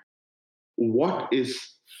understand what is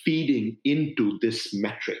feeding into this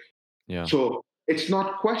metric. Yeah. So it's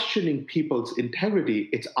not questioning people's integrity,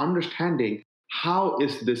 it's understanding how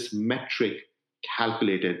is this metric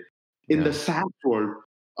calculated. In the Yeah. SaaS world,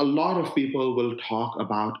 a lot of people will talk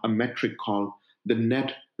about a metric called the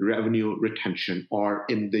net revenue retention, or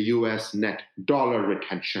in the US, net dollar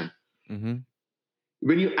retention. Mm-hmm.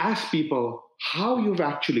 When you ask people how you've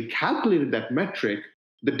actually calculated that metric,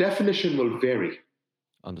 the definition will vary.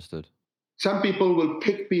 Understood. Some people will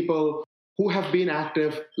pick people who have been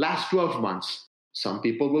active last 12 months. Some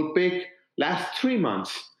people will pick last 3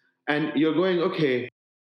 months. And you're going, okay,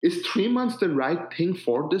 is 3 months the right thing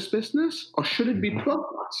for this business or should it be Mm-hmm. 12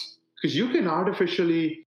 months? Because you can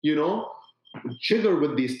artificially, jigger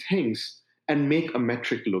with these things and make a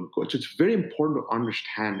metric look good. So it's very important to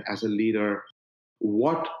understand as a leader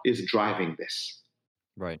what is driving this.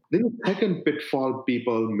 Right. Then the second pitfall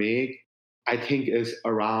people make, I think, is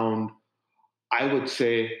around, I would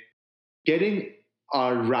say, getting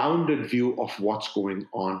a rounded view of what's going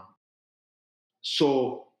on.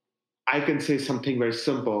 So I can say something very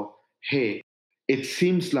simple. Hey, it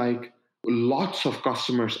seems like lots of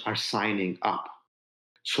customers are signing up,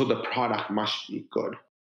 so the product must be good.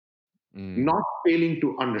 Mm. Not failing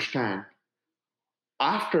to understand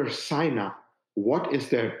after sign up, what is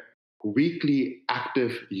their weekly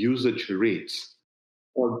active usage rates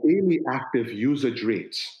or daily active usage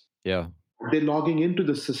rates? Yeah. Are they logging into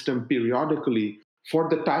the system periodically for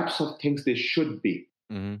the types of things they should be?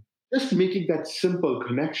 Mm-hmm. Just making that simple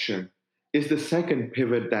connection is the second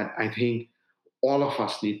pivot that I think all of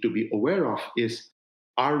us need to be aware of is,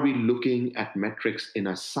 are we looking at metrics in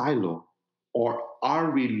a silo, or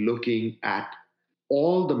are we looking at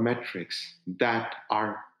all the metrics that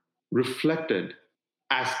are reflected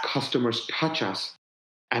as customers touch us,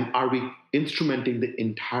 and are we instrumenting the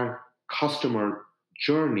entire customer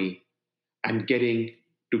journey and getting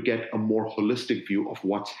to get a more holistic view of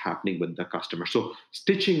what's happening with the customer. So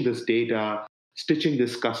stitching this data, stitching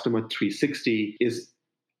this customer 360 is,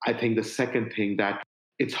 I think, the second thing that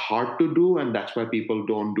it's hard to do, and that's why people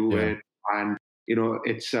don't do Yeah. it. And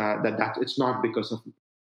it's that it's not because of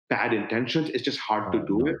bad intentions; it's just hard to Oh,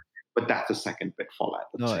 do it. no. But that's the second pitfall, I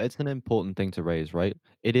would No, say. it's an important thing to raise, right?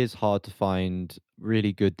 It is hard to find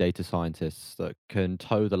really good data scientists that can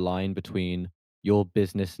toe the line between your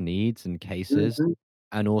business needs and cases Mhm.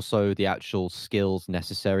 and also the actual skills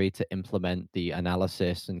necessary to implement the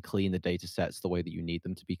analysis and clean the data sets the way that you need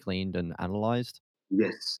them to be cleaned and analyzed.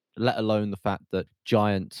 Yes. Let alone the fact that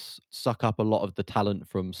giants suck up a lot of the talent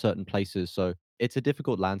from certain places. So it's a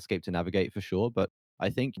difficult landscape to navigate for sure. But I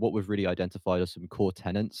think what we've really identified are some core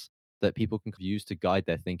tenets that people can use to guide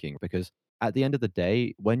their thinking. Because at the end of the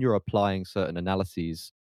day, when you're applying certain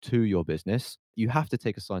analyses to your business, you have to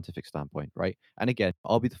take a scientific standpoint, right? And again,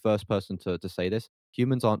 I'll be the first person to say this.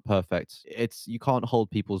 Humans aren't perfect. It's you can't hold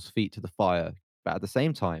people's feet to the fire. But at the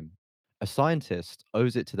same time, a scientist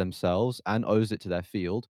owes it to themselves and owes it to their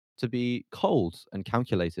field to be cold and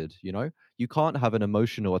calculated, you know? You can't have an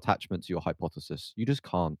emotional attachment to your hypothesis. You just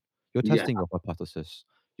can't. You're Yeah. testing your hypothesis.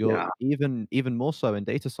 You're Yeah. even more so in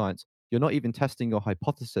data science, you're not even testing your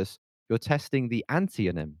hypothesis, you're testing the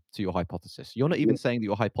antonym to your hypothesis. You're not even Yes, saying that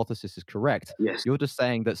your hypothesis is correct. yes, You're just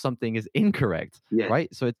saying that something is incorrect, yes,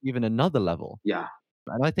 right? So it's even another level. yeah.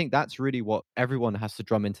 And I think that's really what everyone has to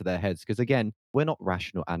drum into their heads. Because again, we're not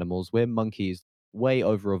rational animals. We're monkeys, way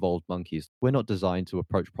over evolved monkeys. We're not designed to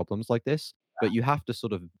approach problems like this. But you have to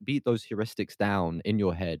sort of beat those heuristics down in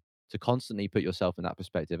your head to constantly put yourself in that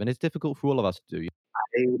perspective. And it's difficult for all of us to do.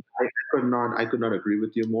 I, I could not agree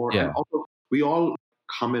with you more. And Yeah. also, we all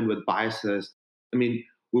come in with biases. I mean,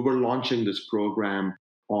 we were launching this program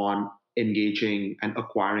on engaging and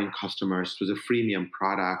acquiring customers. It was a freemium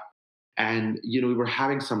product. And, we were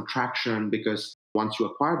having some traction because once you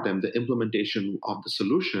acquired them, the implementation of the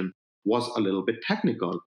solution was a little bit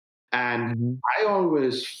technical. And Mhm. I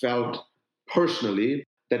always felt personally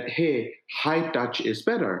that, hey, high touch is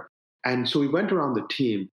better. And so we went around the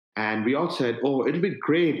team and we all said, oh, it'll be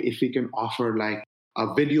great if we can offer like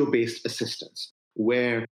a video based assistance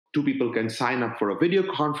where two people can sign up for a video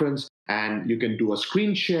conference and you can do a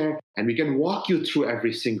screen share and we can walk you through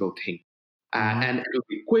every single thing. Mhm. And it'll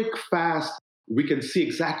be quick, fast. We can see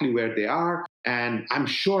exactly where they are. And I'm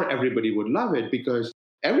sure everybody would love it because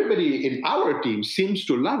everybody in our team seems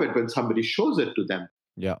to love it when somebody shows it to them.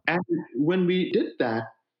 Yeah. And when we did that,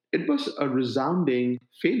 it was a resounding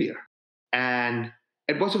failure. And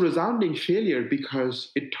it was a resounding failure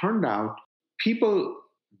because it turned out people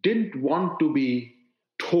didn't want to be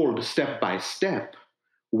told step by step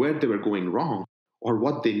where they were going wrong or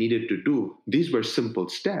what they needed to do. These were simple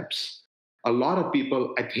steps. A lot of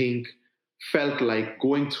people, I think, felt like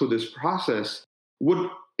going through this process would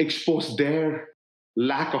expose their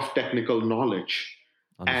lack of technical knowledge.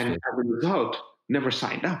 And Understood. as a result, never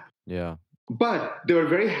signed up. Yeah. But they were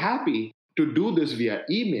very happy to do this via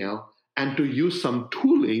email and to use some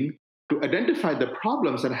tooling to identify the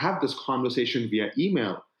problems and have this conversation via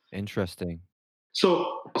email. Interesting.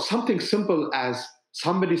 So, something simple as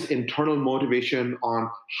somebody's internal motivation on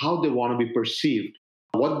how they want to be perceived,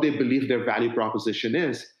 what they believe their value proposition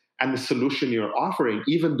is, and the solution you're offering,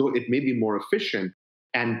 even though it may be more efficient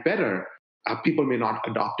and better, people may not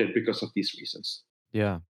adopt it because of these reasons.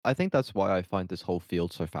 Yeah. I think that's why I find this whole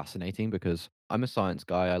field so fascinating because I'm a science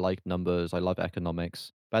guy. I like numbers. I love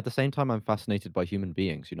economics. But at the same time, I'm fascinated by human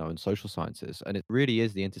beings, and social sciences. And it really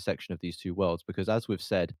is the intersection of these two worlds because, as we've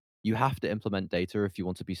said, you have to implement data if you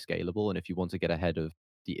want to be scalable and if you want to get ahead of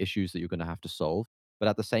the issues that you're going to have to solve. But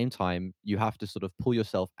at the same time, you have to sort of pull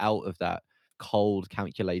yourself out of that cold,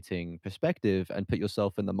 calculating perspective and put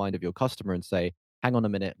yourself in the mind of your customer and say, hang on a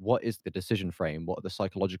minute, what is the decision frame? What are the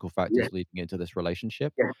psychological Yes, factors leading into this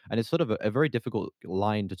relationship? yes. And it's sort of a very difficult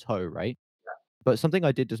line to toe, right? But something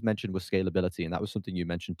I did just mention was scalability, and that was something you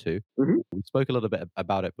mentioned too. Mhm. We spoke a little bit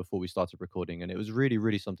about it before we started recording, and it was really,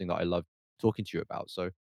 really something that I loved talking to you about.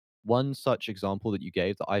 So, one such example that you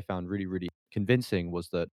gave that I found really, really convincing was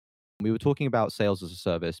that we were talking about sales as a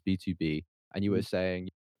service, B2B, and you were saying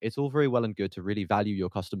it's all very well and good to really value your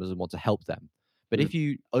customers and want to help them. But Mhm. if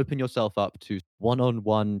you open yourself up to one on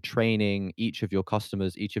one training each of your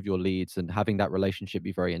customers, each of your leads, and having that relationship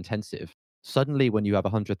be very intensive, suddenly when you have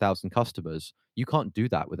 100,000 customers, you can't do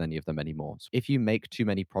that with any of them anymore. So if you make too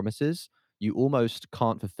many promises, you almost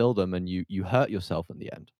can't fulfill them and you hurt yourself in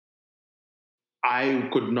the end. I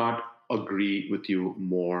could not agree with you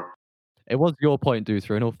more. It was your point,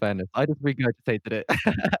 Dutra, in all fairness. I just regurgitated it.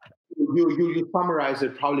 You summarized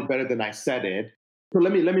it probably better than I said it. So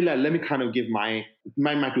let me kind of give my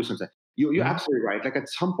 2 cents. You're Mhm. absolutely right. Like at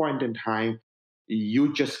some point in time,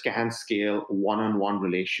 you just can't scale one-on-one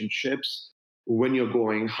relationships when you're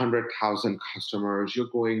going 100,000 customers. You're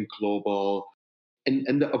going global,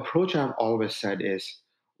 and the approach I've always said is,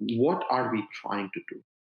 what are we trying to do?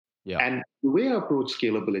 Yeah. And the way I approach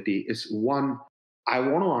scalability is one, I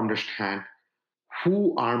want to understand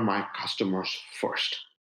who are my customers first.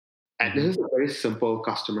 And this Mhm. is a very simple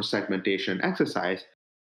customer segmentation exercise,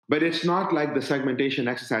 but it's not like the segmentation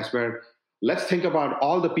exercise where let's think about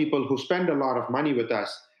all the people who spend a lot of money with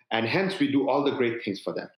us and hence we do all the great things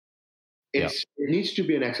for them. Yeah. It needs to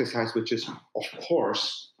be an exercise which is, of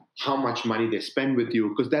course, how much money they spend with you,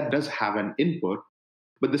 because that does have an input.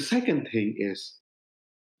 But the second thing is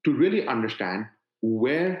to really understand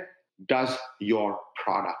where does your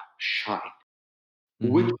product shine?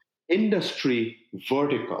 Which Mhm. industry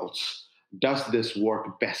verticals does this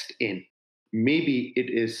work best in? Maybe it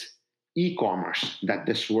is e commerce that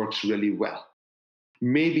this works really well.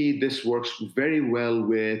 Maybe this works very well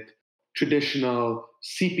with traditional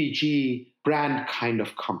CPG brand kind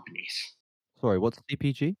of companies, Sorry, what's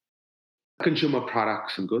CPG? consumer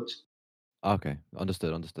products and goods, Okay,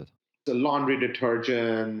 understood, understood. the laundry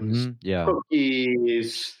detergents, Mhm. Yeah.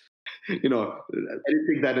 cookies.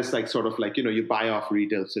 anything that is like sort of like, you buy off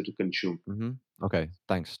retail so to consume. Okay,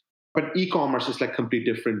 thanks. But e-commerce is like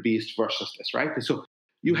completely different beast versus this, right? And so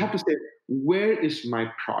you have to say, where is my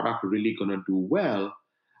product really going to do well?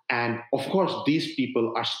 And of course, these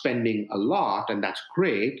people are spending a lot, and that's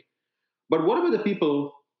great. But what about the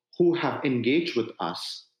people who have engaged with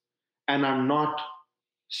us and are not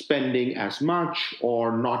spending as much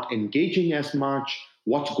or not engaging as much?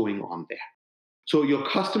 What's going on there? So your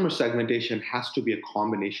customer segmentation has to be a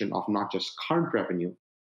combination of not just current revenue,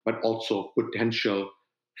 but also potential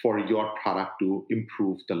for your product to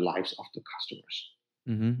improve the lives of the customers.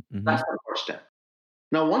 That's the first step.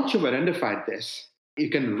 Now, once you've identified this, you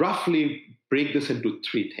can roughly break this into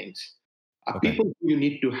three things. People who you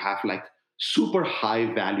need to have like super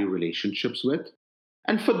high value relationships with.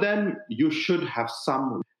 And for them, you should have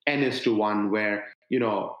some N:1 where,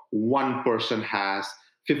 one person has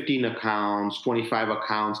 15 accounts, 25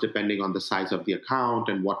 accounts, depending on the size of the account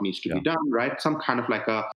and what needs to be done, right? Some kind of like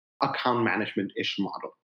a account management-ish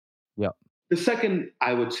model. Yeah. The second,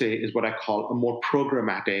 I would say, is what I call a more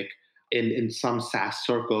programmatic, in some SaaS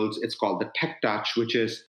circles, it's called the tech touch, which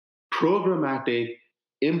is programmatic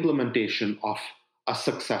implementation of a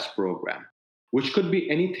success program, which could be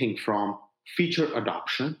anything from feature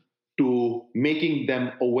adoption to making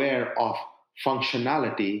them aware of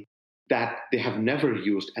functionality that they have never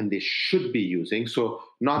used and they should be using. So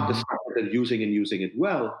not the stuff that they're using and using it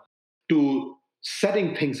well, to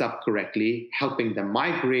setting things up correctly, helping them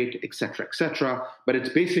migrate, et cetera. But it's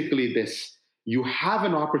basically this: you have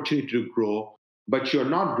an opportunity to grow, but you're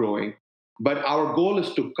not growing. But our goal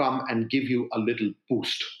is to come and give you a little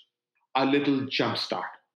boost, a little jump start.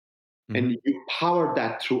 And you power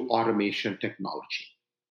that through automation technology.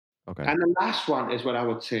 Okay. And the last one is what I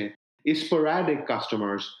would say is sporadic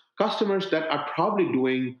customers that are probably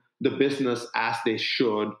doing the business as they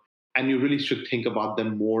should, and you really should think about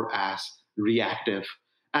them more as reactive.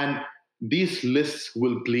 And these lists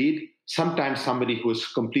will bleed. Sometimes somebody who is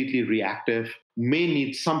completely reactive may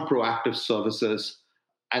need some proactive services,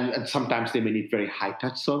 and sometimes they may need very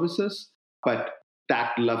high-touch services. But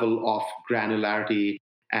that level of granularity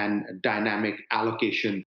and dynamic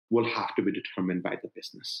allocation will have to be determined by the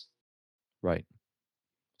business. Right.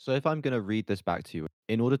 So if I'm going to read this back to you,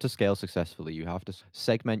 in order to scale successfully, you have to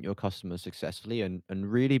segment your customers successfully and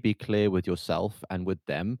really be clear with yourself and with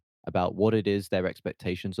them about what it is their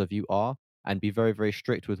expectations of you are, and be very, very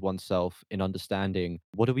strict with oneself in understanding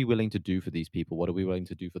what are we willing to do for these people? What are we willing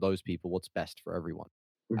to do for those people? What's best for everyone?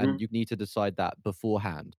 And you need to decide that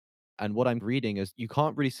beforehand. And what I'm reading is you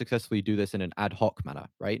can't really successfully do this in an ad hoc manner,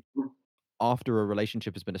 right? After a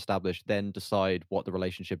relationship has been established, then decide what the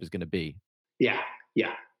relationship is going to be. Yeah,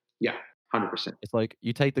 100%. It's like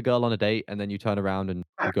you take the girl on a date and then you turn around and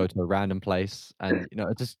you go to a random place and,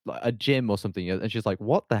 it's just like a gym or something. And she's like,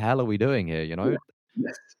 what the hell are we doing here?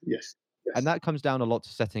 Yes. And that comes down a lot to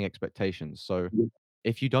setting expectations. So Yeah.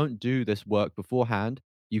 if you don't do this work beforehand,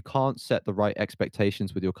 you can't set the right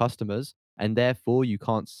expectations with your customers. And therefore, you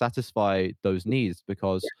can't satisfy those needs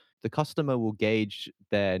because the customer will gauge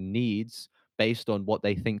their needs based on what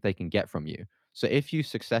they think they can get from you. So if you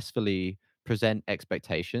successfully present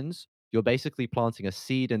expectations, you're basically planting a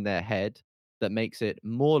seed in their head that makes it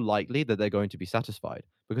more likely that they're going to be satisfied.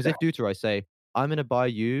 Because if Dutra, I say, I'm going to buy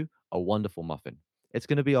you a wonderful muffin. It's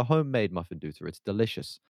going to be a homemade muffin, Dutra. It's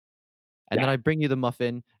delicious. And then I bring you the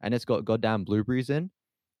muffin and it's got goddamn blueberries in.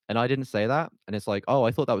 And I didn't say that. And it's like, oh,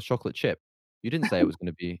 I thought that was chocolate chip. You didn't say it was going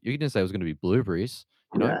to be, you didn't say it was going to be blueberries,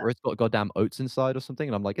 Yeah. or it's got goddamn oats inside or something.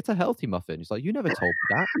 And I'm like, it's a healthy muffin. He's like, you never told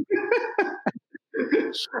me that.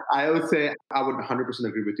 I would say I would 100%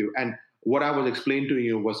 agree with you. And what I was explaining to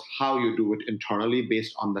you was how you do it internally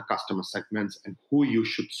based on the customer segments and who you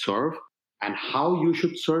should serve and how you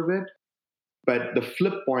should serve it. But the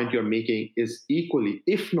flip point you're making is equally,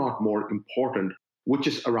 if not more important, which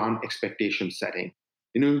is around expectation setting.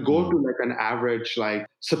 You go to like an average like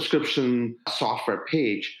subscription software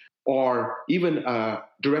page or even a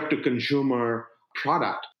direct-to-consumer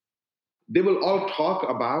product. They will all talk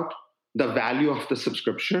about the value of the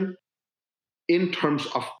subscription in terms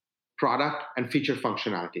of product and feature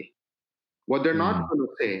functionality. What they're not going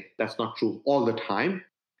to say, that's not true all the time.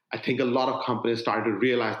 I think a lot of companies started to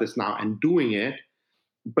realize this now and doing it,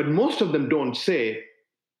 but most of them don't say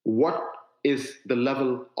what is the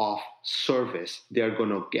level of service they're going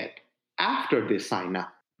to get after they sign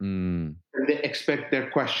up. And they expect their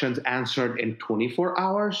questions answered in 24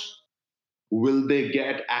 hours. Will they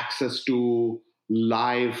get access to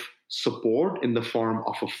live support in the form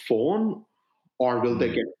of a phone, or will they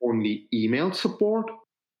get only email support?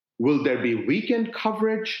 Will there be weekend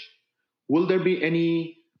coverage? Will there be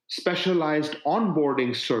any specialized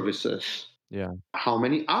onboarding services. Yeah. How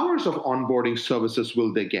many hours of onboarding services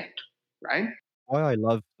will they get? Right? Why I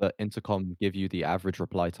love that Intercom give you the average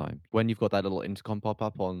reply time when you've got that little intercom pop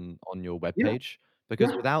up on your web Yeah. page, because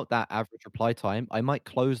Yeah. without that average reply time, I might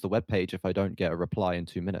close the web page if I don't get a reply in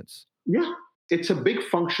 2 minutes. Yeah. It's a big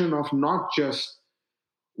function of not just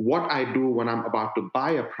what I do when I'm about to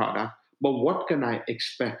buy a product, but what can I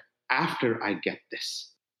expect after I get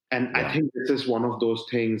this? And I Yeah. think this is one of those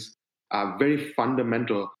things, very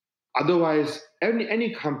fundamental. Otherwise,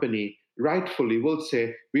 any company rightfully will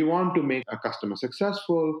say, we want to make a customer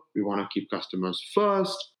successful, we want to keep customers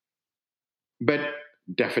first. But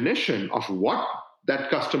definition of what that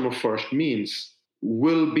customer first means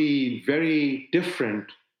will be very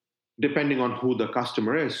different depending on who the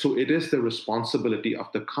customer is. So it is the responsibility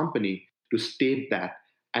of the company to state that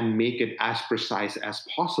and make it as precise as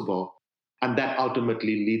possible. And that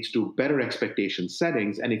ultimately leads to better expectation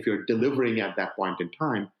settings. And if you're delivering at that point in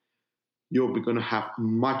time, you're going to have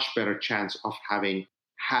much better chance of having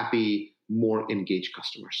happy, more engaged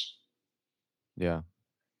customers. Yeah.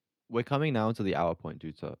 We're coming now to the hour point,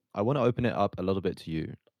 Duta. I want to open it up a little bit to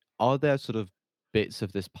you. Are there sort of bits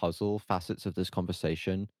of this puzzle, facets of this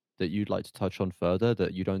conversation that you'd like to touch on further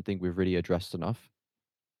that you don't think we've really addressed enough?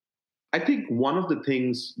 I think one of the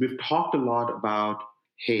things we've talked a lot about,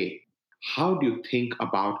 hey, how do you think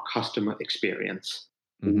about customer experience?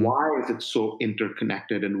 Mhm. Why is it so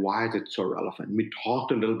interconnected and why is it so relevant? We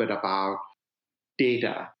talked a little bit about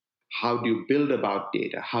data. How do you build about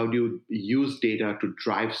data? How do you use data to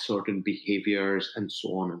drive certain behaviors and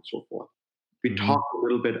so on and so forth? We Mhm. talked a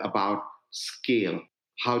little bit about scale.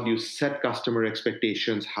 How do you set customer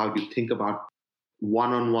expectations? How do you think about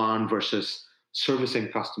one on one versus servicing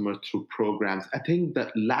customers through programs? I think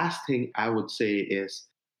the last thing I would say is,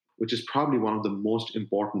 which is probably one of the most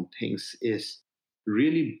important things, is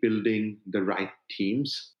really building the right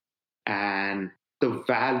teams and the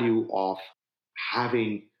value of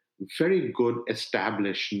having very good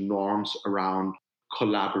established norms around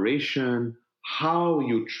collaboration, how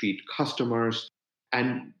you treat customers,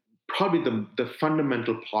 and probably the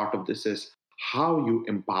fundamental part of this is how you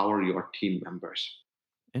empower your team members.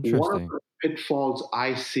 One of Interesting. the pitfalls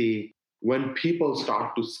I see when people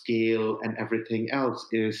start to scale and everything else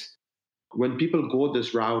is when people go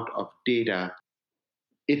this route of data,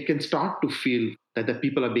 it can start to feel that the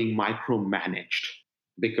people are being micromanaged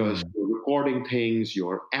because Mm. you're recording things,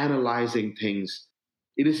 you're analyzing things.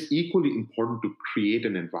 It is equally important to create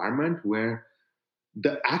an environment where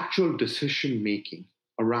the actual decision making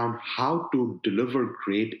around how to deliver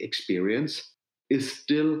great experience is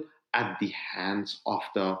still at the hands of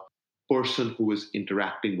the person who is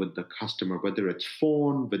interacting with the customer, whether it's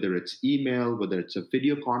phone, whether it's email, whether it's a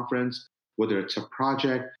video conference, whether it's a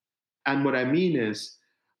project. And what I mean is,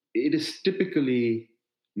 it is typically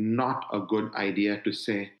not a good idea to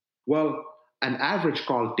say, well, an average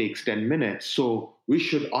call takes 10 minutes, so we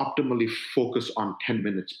should optimally focus on 10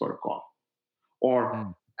 minutes per call. Or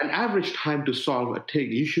Mm. an average time to solve a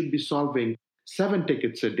ticket, you should be solving 7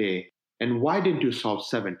 tickets a day. And why didn't you solve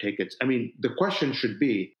 7 tickets? I mean, the question should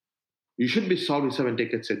be, you should be solving 7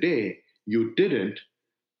 tickets a day. You didn't.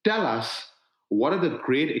 Tell us what are the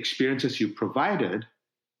great experiences you provided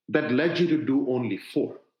that led you to do only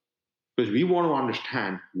four, because we want to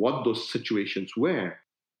understand what those situations were,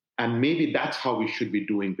 and maybe that's how we should be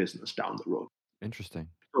doing business down the road. Interesting.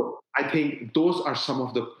 So I think those are some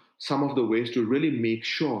of the ways to really make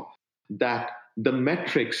sure that the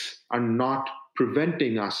metrics are not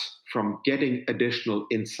preventing us from getting additional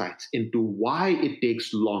insights into why it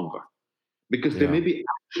takes longer, because there Yeah. may be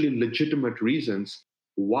actually legitimate reasons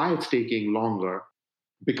why it's taking longer,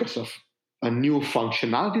 because of a new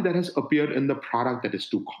functionality that has appeared in the product that is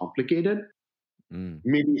too complicated. Mm.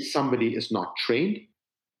 Maybe somebody is not trained.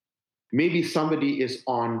 Maybe somebody is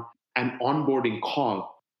on an onboarding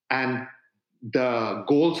call and the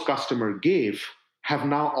goals customer gave have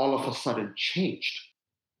now all of a sudden changed.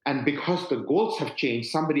 And because the goals have changed,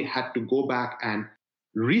 somebody had to go back and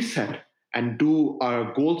reset and do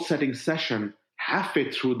a goal setting session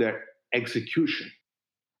halfway through their execution.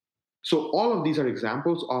 So, all of these are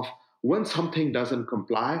examples of when something doesn't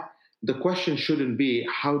comply, the question shouldn't be,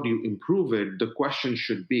 how do you improve it? The question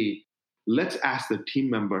should be, let's ask the team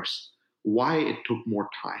members why it took more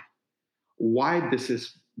time, why this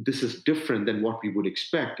is different than what we would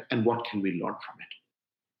expect, and what can we learn from it.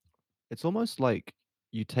 It's almost like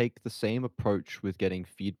you take the same approach with getting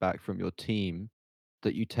feedback from your team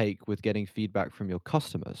that you take with getting feedback from your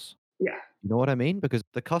customers. Yeah, You know what I mean? Because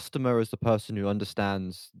the customer is the person who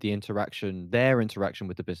understands their interaction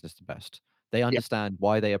with the business the best. They yeah, understand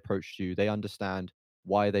why they approached you. They understand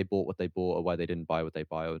why they bought what they bought or why they didn't buy what they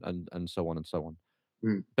buy, and so on and so on.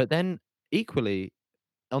 Mm, But then equally,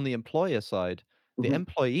 on the employer side, the mhm.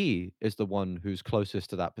 employee is the one who's closest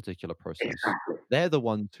to that particular process. Exactly. They're the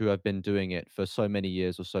ones who have been doing it for so many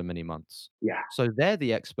years or so many months. Yeah. So they're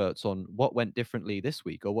the experts on what went differently this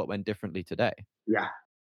week or what went differently today. Yeah.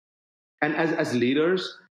 And as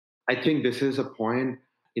leaders, I think this is a point,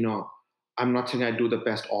 you know, I'm not saying I do the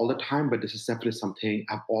best all the time, but this is definitely something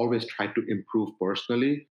I've always tried to improve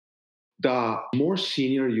personally. The more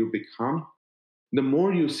senior you become, the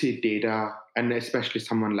more you see data, and especially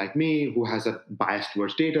someone like me who has a bias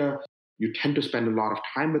towards data, you tend to spend a lot of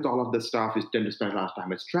time with all of this stuff, you tend to spend a lot of time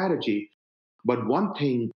with strategy. But one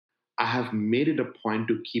thing I have made it a point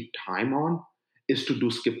to keep time on is to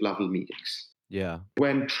do skip level meetings. Yeah.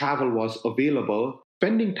 When travel was available,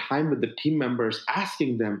 spending time with the team members,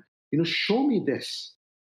 asking them, show me this.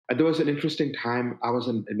 There was an interesting time.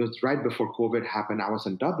 It was right before COVID happened. I was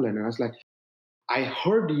in Dublin and I was like, I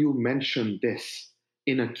heard you mention this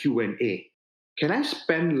in a Q&A. Can I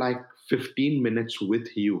spend like 15 minutes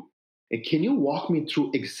with you? And can you walk me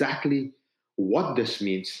through exactly what this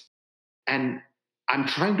means? And I'm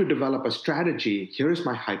trying to develop a strategy. Here is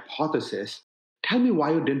my hypothesis. Tell me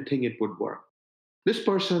why you didn't think it would work. This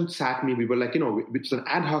person sat me, we were like, it's an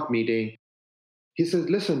ad hoc meeting. He says,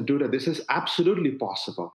 listen, Duda, this is absolutely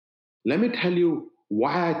possible. Let me tell you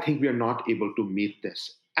why I think we are not able to meet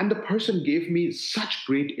this. And the person gave me such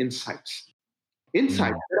great insights Mm.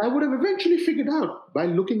 that I would have eventually figured out by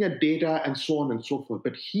looking at data and so on and so forth.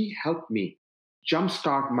 But he helped me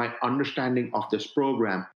jumpstart my understanding of this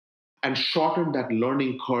program and shorten that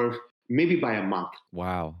learning curve maybe by a month.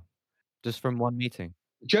 Wow. Just from one meeting.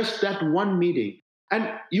 Just that one meeting.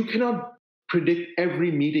 And you cannot predict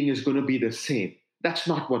every meeting is going to be the same. That's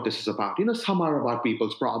not what this is about. Some are about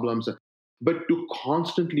people's problems, but to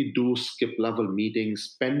constantly do skip level meetings,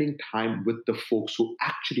 spending time with the folks who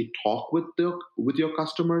actually talk with your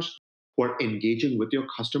customers, who are engaging with your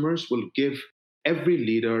customers, will give every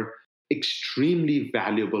leader extremely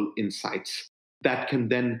valuable insights that can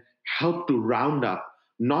then help to round up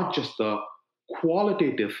not just the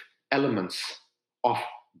qualitative elements of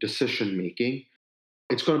decision making.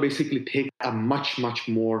 It's going to basically take a much, much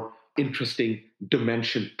more interesting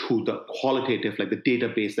dimension to the qualitative, like the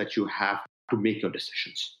database that you have to make your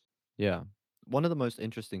decisions. Yeah. One of the most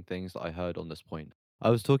interesting things that I heard on this point, I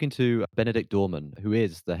was talking to Benedict Dorman, who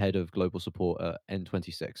is the head of global support at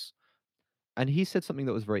N26. And he said something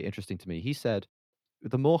that was very interesting to me. He said,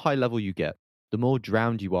 the more high level you get, the more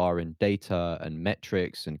drowned you are in data and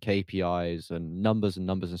metrics and KPIs and numbers and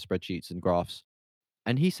spreadsheets and graphs.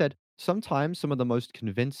 And he said, sometimes some of the most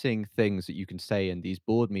convincing things that you can say in these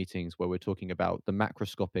board meetings where we're talking about the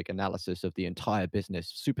macroscopic analysis of the entire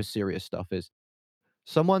business, super serious stuff, is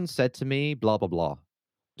someone said to me, blah, blah, blah.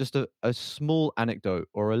 Just a small anecdote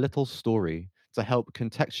or a little story to help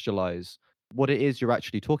contextualize what it is you're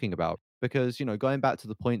actually talking about. Because, going back to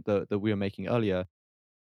the point that we were making earlier,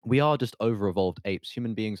 we are just over evolved apes.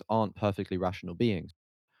 Human beings aren't perfectly rational beings.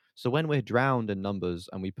 So when we're drowned in numbers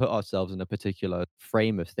and we put ourselves in a particular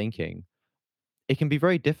frame of thinking, it can be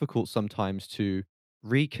very difficult sometimes to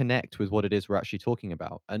reconnect with what it is we're actually talking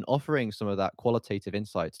about, and offering some of that qualitative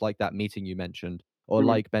insights like that meeting you mentioned, or Mhm.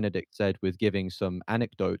 like Benedict said, with giving some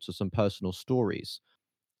anecdotes or some personal stories,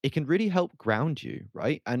 it can really help ground you,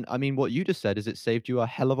 right? And I mean, what you just said is it saved you a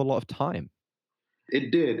hell of a lot of time.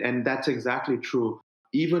 It did. And that's exactly true.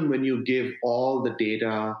 Even when you give all the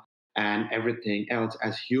data and everything else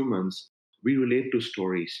as humans, we relate to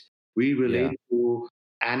stories, we Yeah. relate to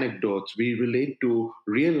anecdotes, we relate to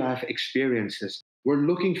real life experiences. We're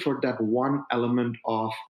looking for that one element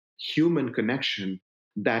of human connection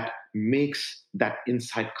that makes that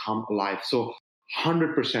insight come alive. So,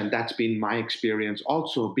 100% that's been my experience.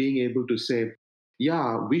 Also, being able to say,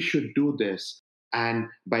 yeah, we should do this, and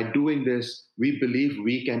by doing this, we believe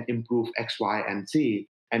we can improve X, Y, and Z.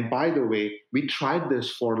 And by the way, we tried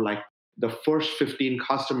this for like the first 15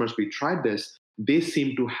 customers we tried this, they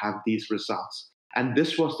seem to have these results. And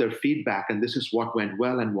this was their feedback, and this is what went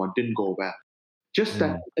well and what didn't go well. Just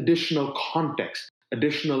that Mm. additional context,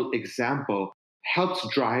 additional example helps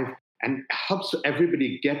drive and helps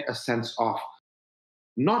everybody get a sense of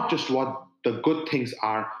not just what the good things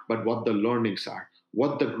are, but what the learnings are,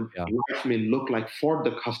 what the Yeah. life may look like for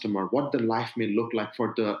the customer, what the life may look like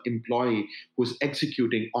for the employee who's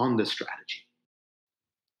executing on the strategy.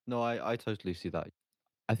 No, I totally see that.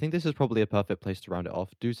 I think this is probably a perfect place to round it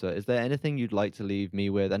off. Dusa, is there anything you'd like to leave me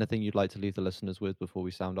with? Anything you'd like to leave the listeners with before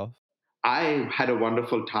we sound off? I had a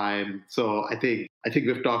wonderful time. So I think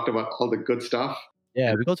we've talked about all the good stuff. Yeah,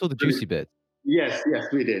 And we got to all the really, juicy bits. Yes,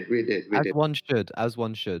 we did. We did. As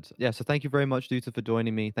one should. Yeah, so thank you very much, Duta, for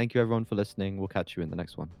joining me. Thank you, everyone, for listening. We'll catch you in the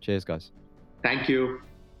next one. Cheers, guys. Thank you.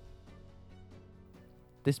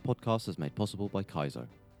 This podcast is made possible by Kaizo.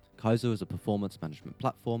 Kaizo is a performance management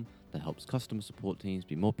platform that helps customer support teams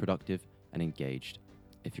be more productive and engaged.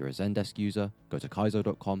 If you're a Zendesk user, go to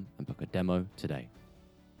kaizo.com and book a demo today.